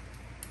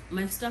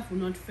 My stuff will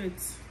not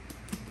fit.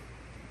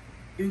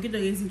 You get the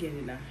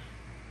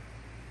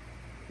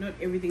not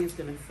everything is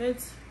gonna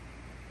fit.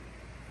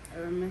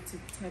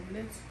 Aromatic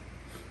tablet.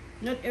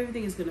 Not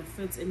everything is gonna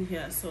fit in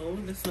here. So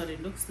this is what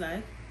it looks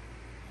like.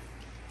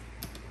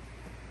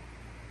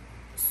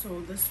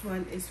 So this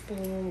one is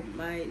for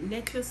my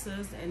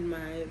necklaces and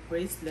my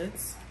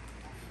bracelets,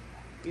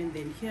 and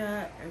then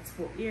here it's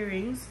for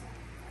earrings,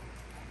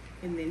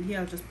 and then here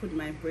I'll just put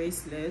my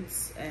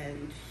bracelets,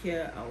 and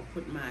here I'll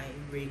put my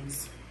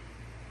rings.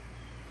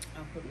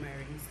 I'll put my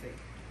rings there.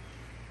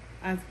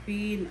 I've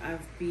been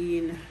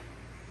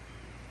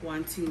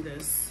wanting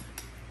this,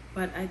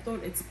 but I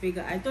thought it's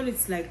bigger. I thought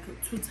it's like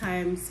 2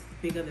 times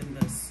bigger than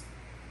this,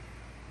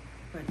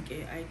 but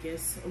I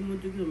guess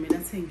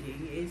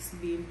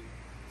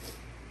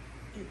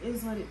it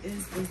is what it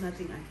is. There's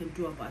nothing I can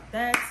do about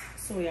that.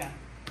 So yeah,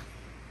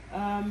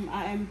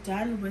 I am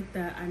done with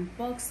the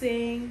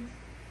unboxing.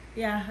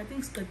 Yeah, I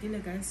think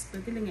Skatile guys,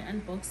 Skatile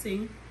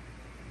unboxing.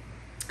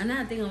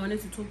 Another thing I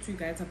wanted to talk to you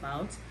guys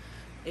about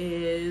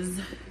is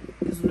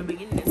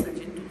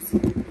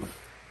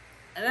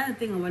another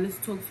thing I wanted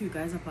to talk to you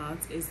guys about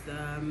is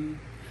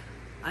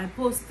I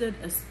posted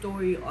a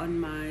story on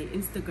my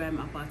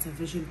Instagram about a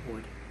vision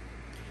board.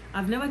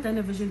 I've never done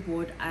a vision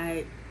board.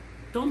 I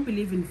don't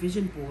believe in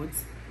vision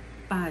boards,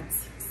 but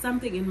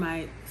something in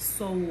my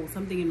soul,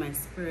 something in my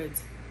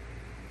spirit,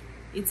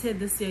 it said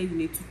this year you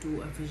need to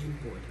do a vision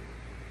board.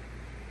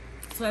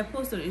 So I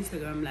posted on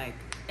Instagram like,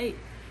 hey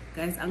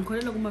guys, I'm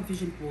calling up my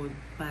vision board,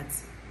 but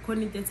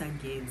connected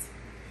again.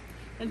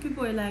 And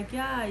people were like,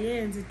 yeah,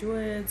 do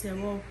it. Yeah,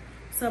 well,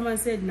 someone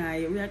said, nah,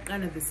 we are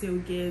kind of the sale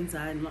gains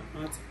and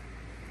whatnot.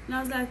 And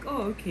I was like,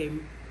 oh, okay.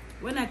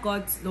 When I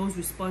got those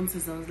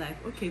responses, I was like,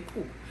 okay,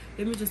 cool.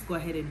 Let me just go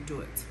ahead and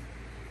do it.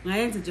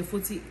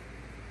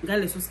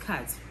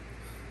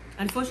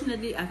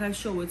 Unfortunately, I can't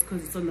show it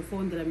because it's on the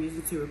phone that I'm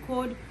using to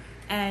record.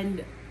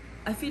 And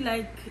I feel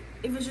like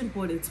a vision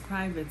board, it's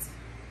private.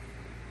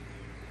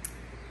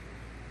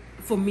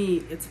 For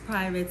me, it's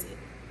private.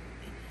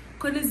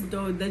 Because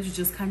that you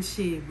just can't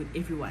share with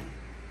everyone.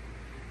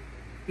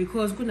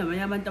 Because umuntu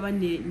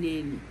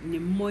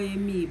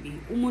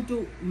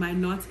might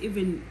not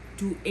even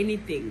do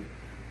anything,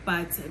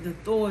 but the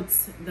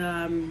thoughts,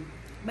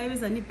 maybe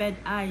it's a bad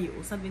eye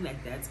or something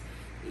like that.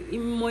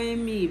 Imoya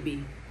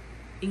maybe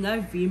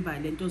ingavimba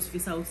lento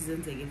osifisa ukuthi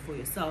zenzeke for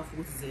yourself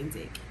ukuthi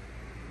zenzeke.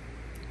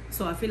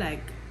 So I feel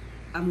like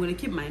I'm gonna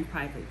keep mine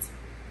private,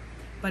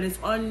 but it's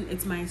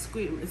my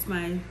screen, it's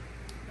my,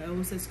 I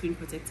almost said screen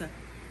protector,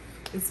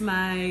 it's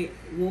my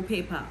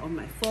wallpaper on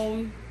my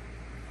phone.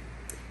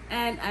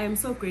 And I am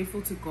so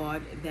grateful to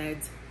God that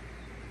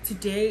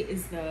today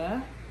is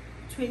the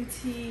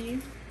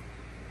 29th.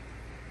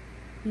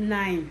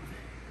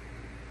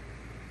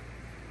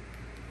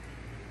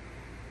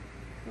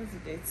 What's the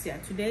date? Yeah,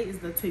 today is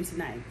the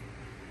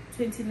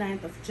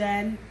 29th of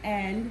Jan,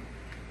 and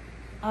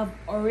I've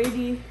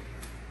already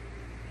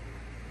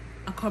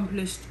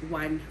accomplished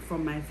one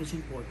from my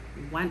vision board.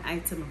 One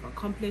item I've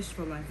accomplished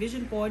from my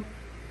vision board,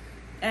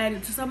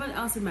 and to someone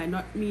else it might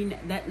not mean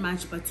that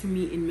much, but to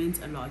me it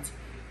meant a lot.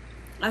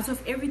 Out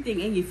of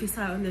everything and if you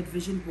saw on that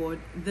vision board,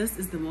 this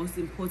is the most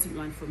important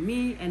one for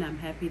me, and I'm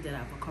happy that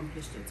I've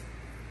accomplished it.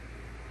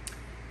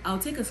 I'll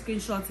take a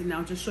screenshot and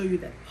I'll just show you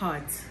that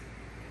part.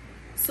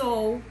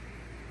 So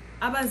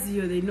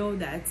Abazio, they know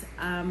that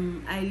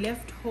I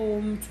left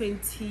home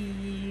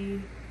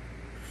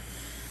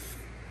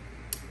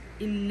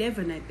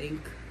 2011, I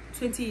think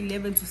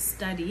 2011 to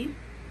study,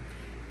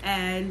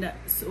 and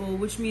so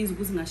which means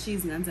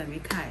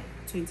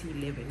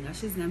 2011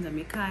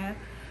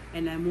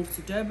 and I moved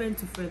to Durban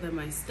to further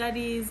my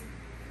studies.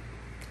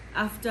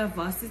 After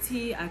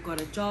varsity, I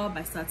got a job.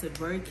 I started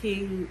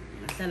working.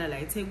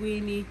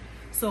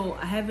 So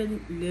I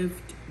haven't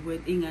lived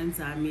with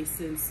Inganzami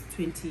since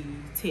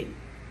 2010.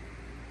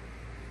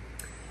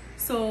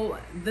 So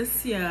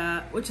this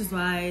year, which is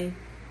why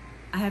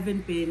I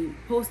haven't been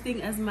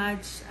posting as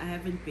much. I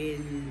haven't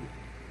been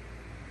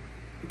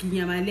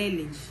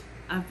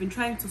I've been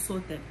trying to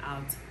sort that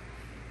out.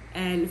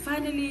 And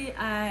finally,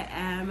 I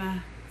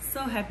am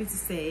so happy to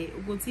say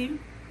ukuthi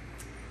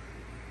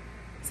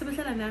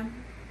sebehlala nami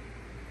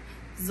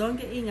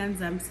zonke ingane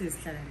zami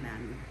sezihlala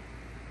nami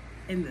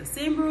in the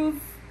same roof.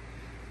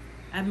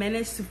 I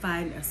managed to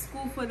find a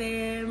school for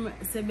them.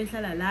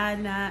 Sebehlala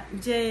lana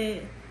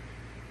nje.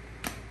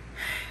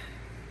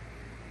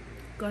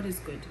 God is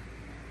good.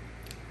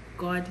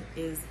 God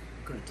is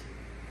good.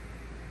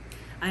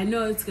 I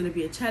know it's going to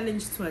be a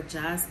challenge to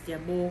adjust.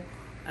 Yabo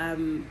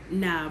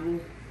nabo,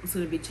 it's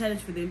going to be a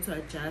challenge for them to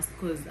adjust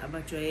because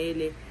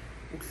abajwayele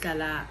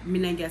ukhlala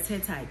mina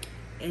ngiyathetha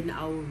and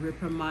I will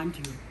reprimand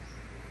you.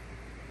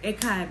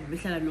 Ekhaya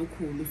behlala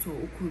nokhulu, so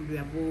ukhulu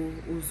yabo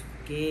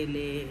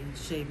uzigele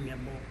shame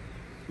yabo.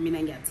 Mina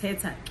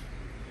ngiyathetha.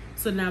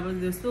 So now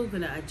they're still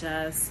going to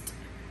adjust.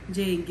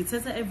 Nje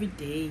ngithetha every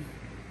day.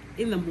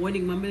 In the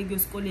morning mama ngiyo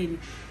esikoleni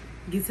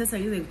ngithetha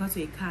ngize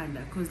ngiphathwe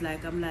ikhanda because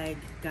like I'm like,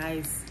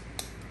 guys,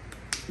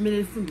 mina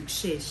ngifunda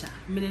ukushesha.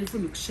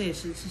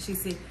 She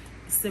say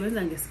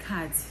sebenza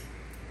ngesikhathi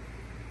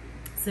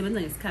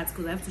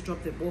because I have to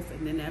drop them off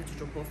and then I have to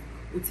drop off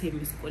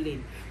uThemi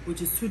esikoleni,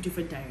 which is two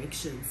different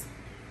directions.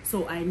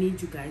 So I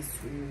need you guys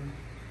to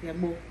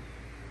yabo.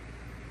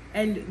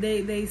 And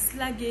they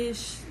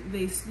sluggish,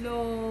 they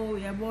slow,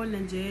 yabona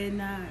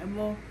njena,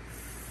 yabo.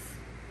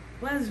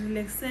 Was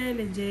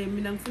relaxele nje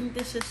mina ngifuna into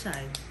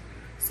esheshayo.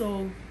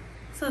 So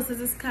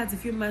this cut a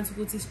few months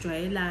ago to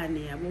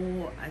jwayelane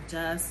yabo,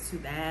 adjust to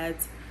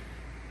that.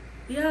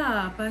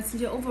 Yeah, but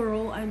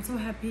overall I'm so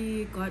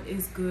happy. God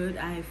is good.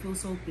 I feel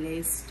so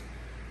blessed.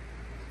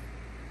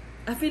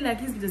 I feel like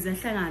izinto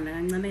ziyahlangana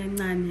kancane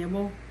kancane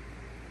yabo.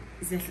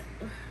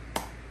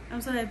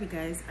 I'm so happy,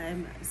 guys.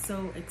 I'm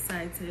so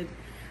excited.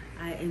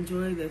 I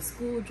enjoy the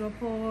school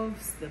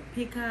drop-offs, the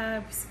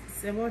pickups.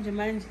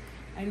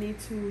 I need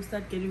to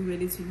start getting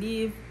ready to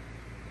leave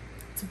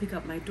to pick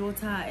up my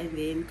daughter and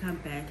then come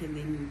back, and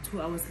then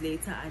 2 hours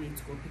later I need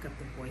to go pick up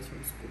the boys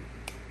from school.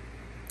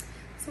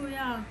 So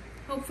yeah,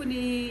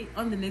 hopefully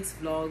on the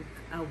next vlog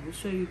I will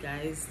show you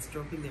guys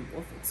dropping them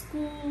off at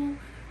school.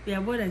 Yeah,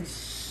 more than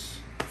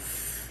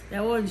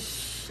I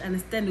won't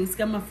understand it's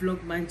my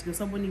vlog man because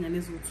someone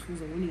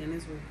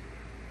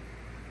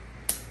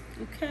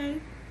okay.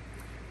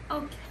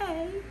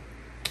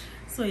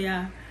 So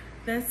yeah,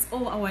 that's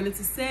all I wanted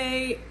to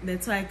say.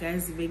 That's why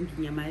guys, I've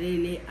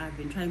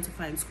been trying to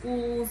find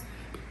schools,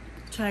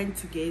 trying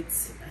to get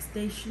a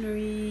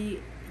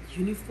stationery,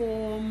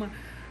 uniform.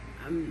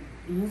 I'm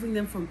moving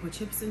them from Port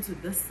Shepstone to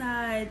this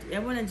side.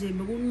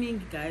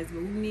 Guys,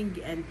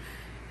 and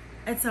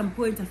at some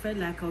point I felt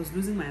like I was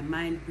losing my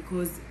mind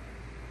because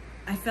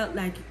I felt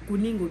like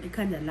kuningo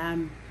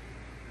kikandalam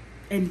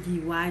and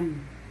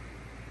giwan.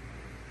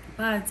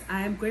 But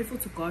I am grateful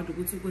to God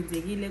ukuthi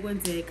kwenzekile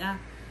kwenzeka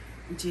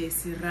nje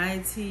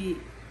siright.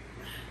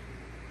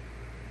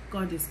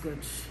 God is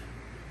good.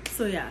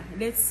 So yeah,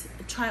 let's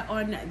try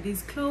on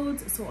these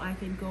clothes so I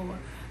can go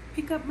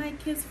pick up my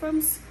kids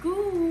from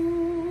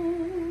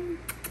school.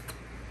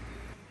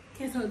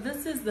 Okay, so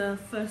this is the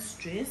first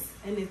dress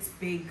and it's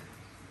big.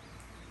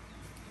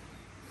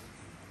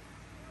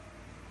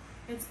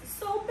 It's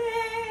so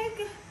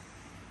big.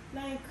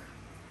 Like,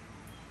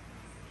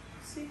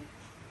 see,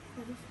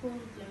 I just hold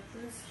it like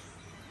this.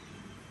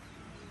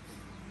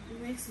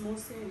 It makes more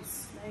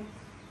sense. Like,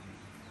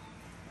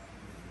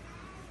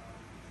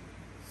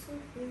 so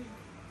big.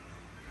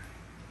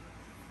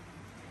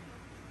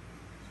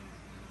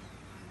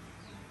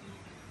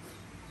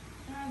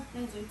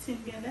 There's a tin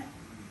together.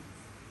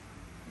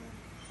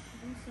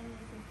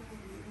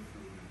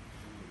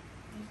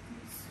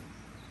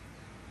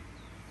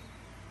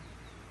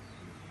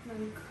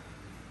 Like,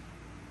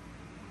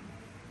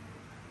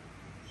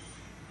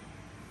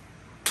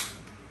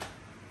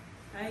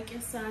 I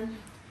guess son.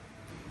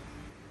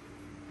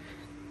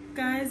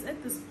 Guys,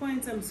 at this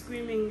point I'm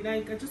screaming,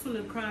 like I just want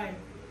to cry.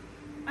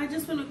 I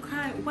just want to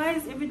cry. Why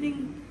is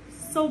everything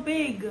so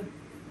big?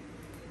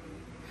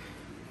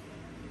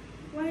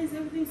 Why is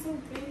everything so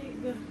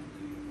big?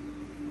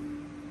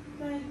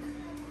 Like,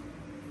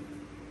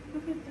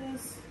 look at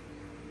this.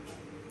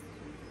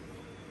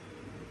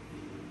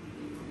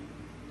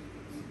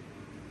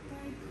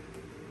 Like,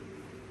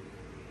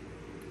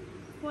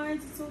 why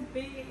is it so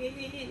big?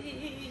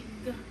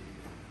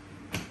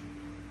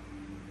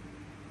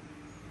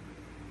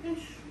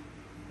 Ish.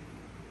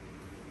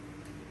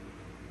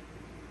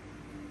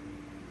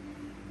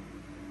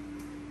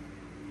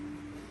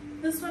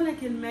 This one I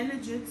can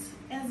manage it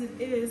as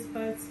it is,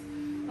 but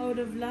I would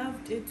have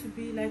loved it to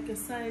be like a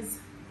size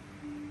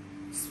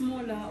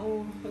smaller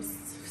or a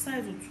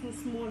size or two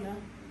smaller.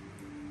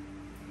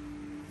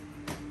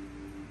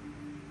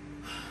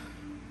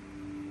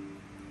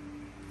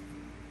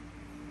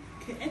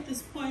 Okay, at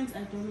this point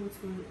I don't know what's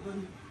going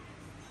on.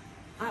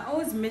 I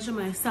always measure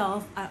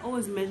myself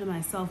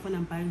when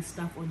I'm buying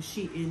stuff on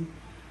Shein,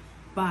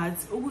 but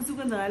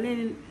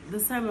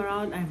this time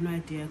around I have no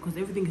idea because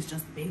everything is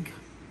just big.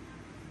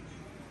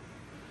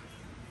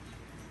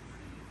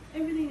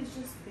 Everything is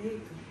just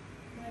big.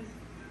 Like,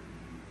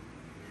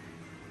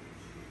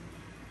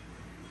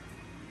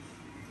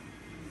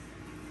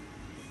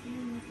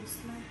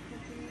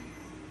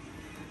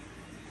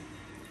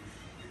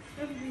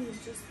 everything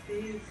is just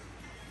big.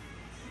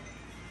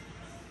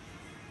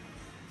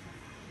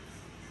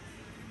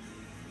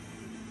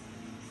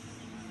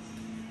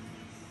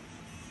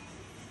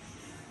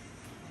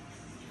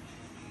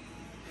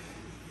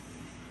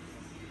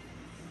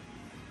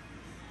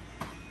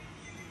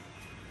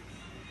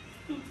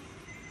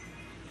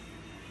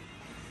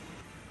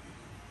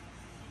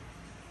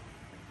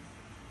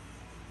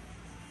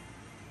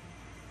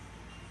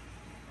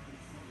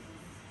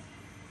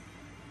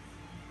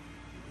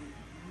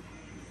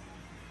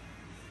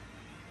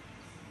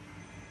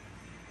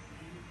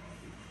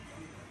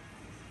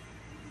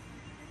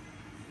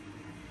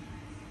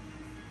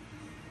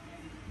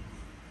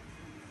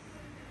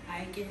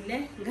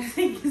 I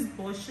think it's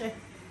bullshit.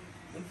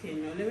 Okay,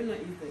 no, let me not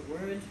use the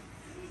word.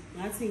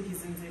 I think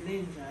it's in the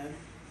danger.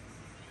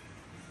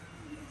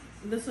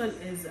 This one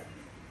is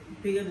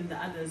bigger than the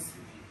others.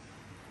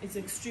 It's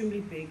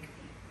extremely big.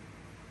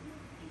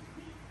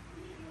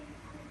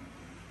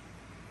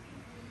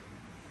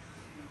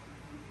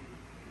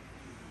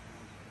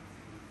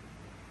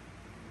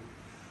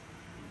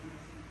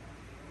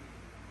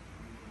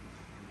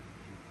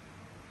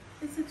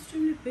 It's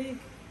extremely big.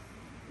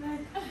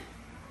 Like,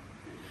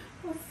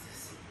 what's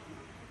this?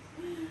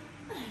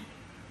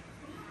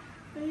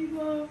 There you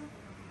go.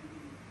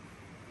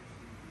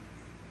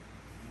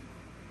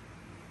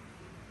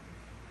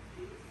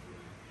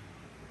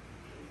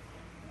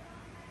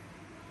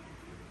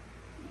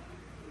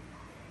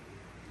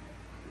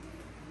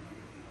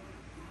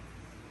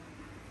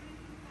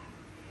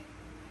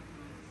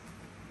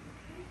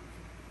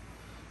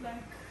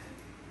 Like,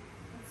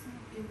 that's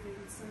not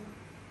giving, so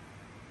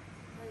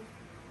like,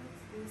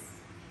 what's this?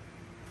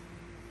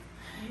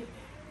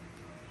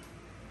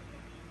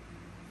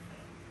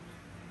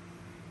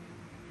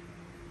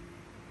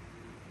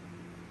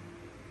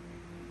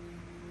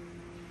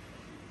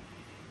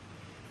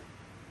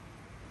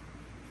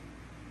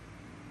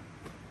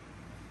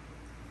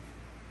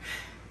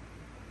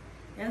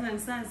 I'm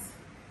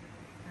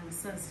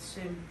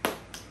shame.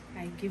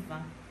 I give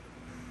up.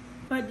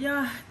 But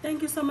yeah,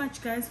 thank you so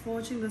much guys for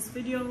watching this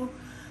video.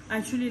 I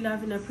truly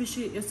love and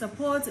appreciate your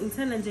support.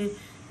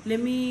 Let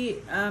me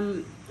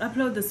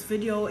upload this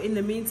video in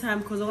the meantime,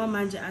 because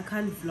I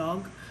can't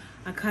vlog,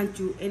 I can't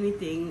do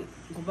anything.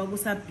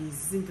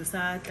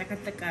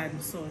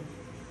 So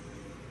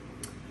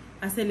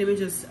I said let me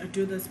just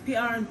do this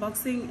PR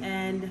unboxing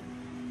and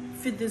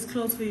fit this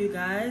clothes for you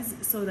guys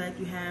so that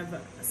you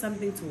have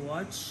something to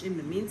watch in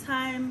the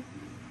meantime.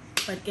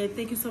 But again,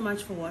 thank you so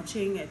much for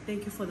watching and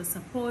thank you for the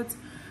support.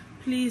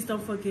 Please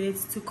don't forget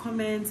to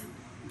comment.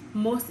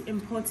 Most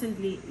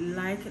importantly,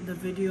 like the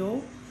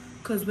video,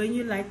 because when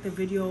you like the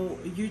video,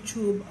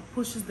 YouTube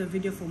pushes the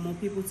video for more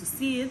people to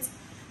see it.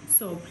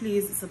 So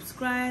please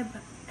subscribe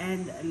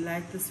and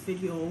like this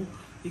video.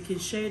 You can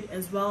share it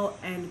as well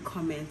and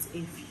comment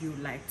if you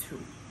like to.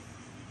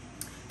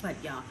 But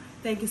yeah,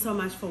 thank you so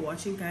much for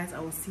watching guys. I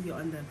will see you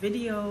on the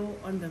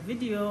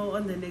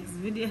next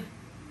video.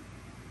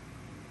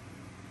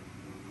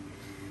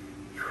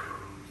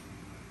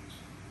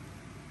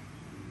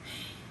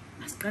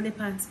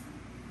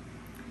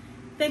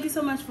 Thank you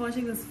so much for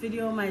watching this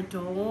video, my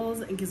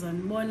dolls. I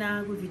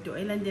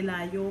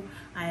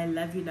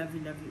love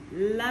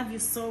you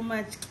so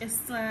much.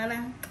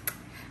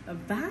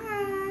 Bye.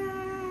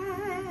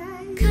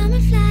 Come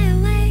and fly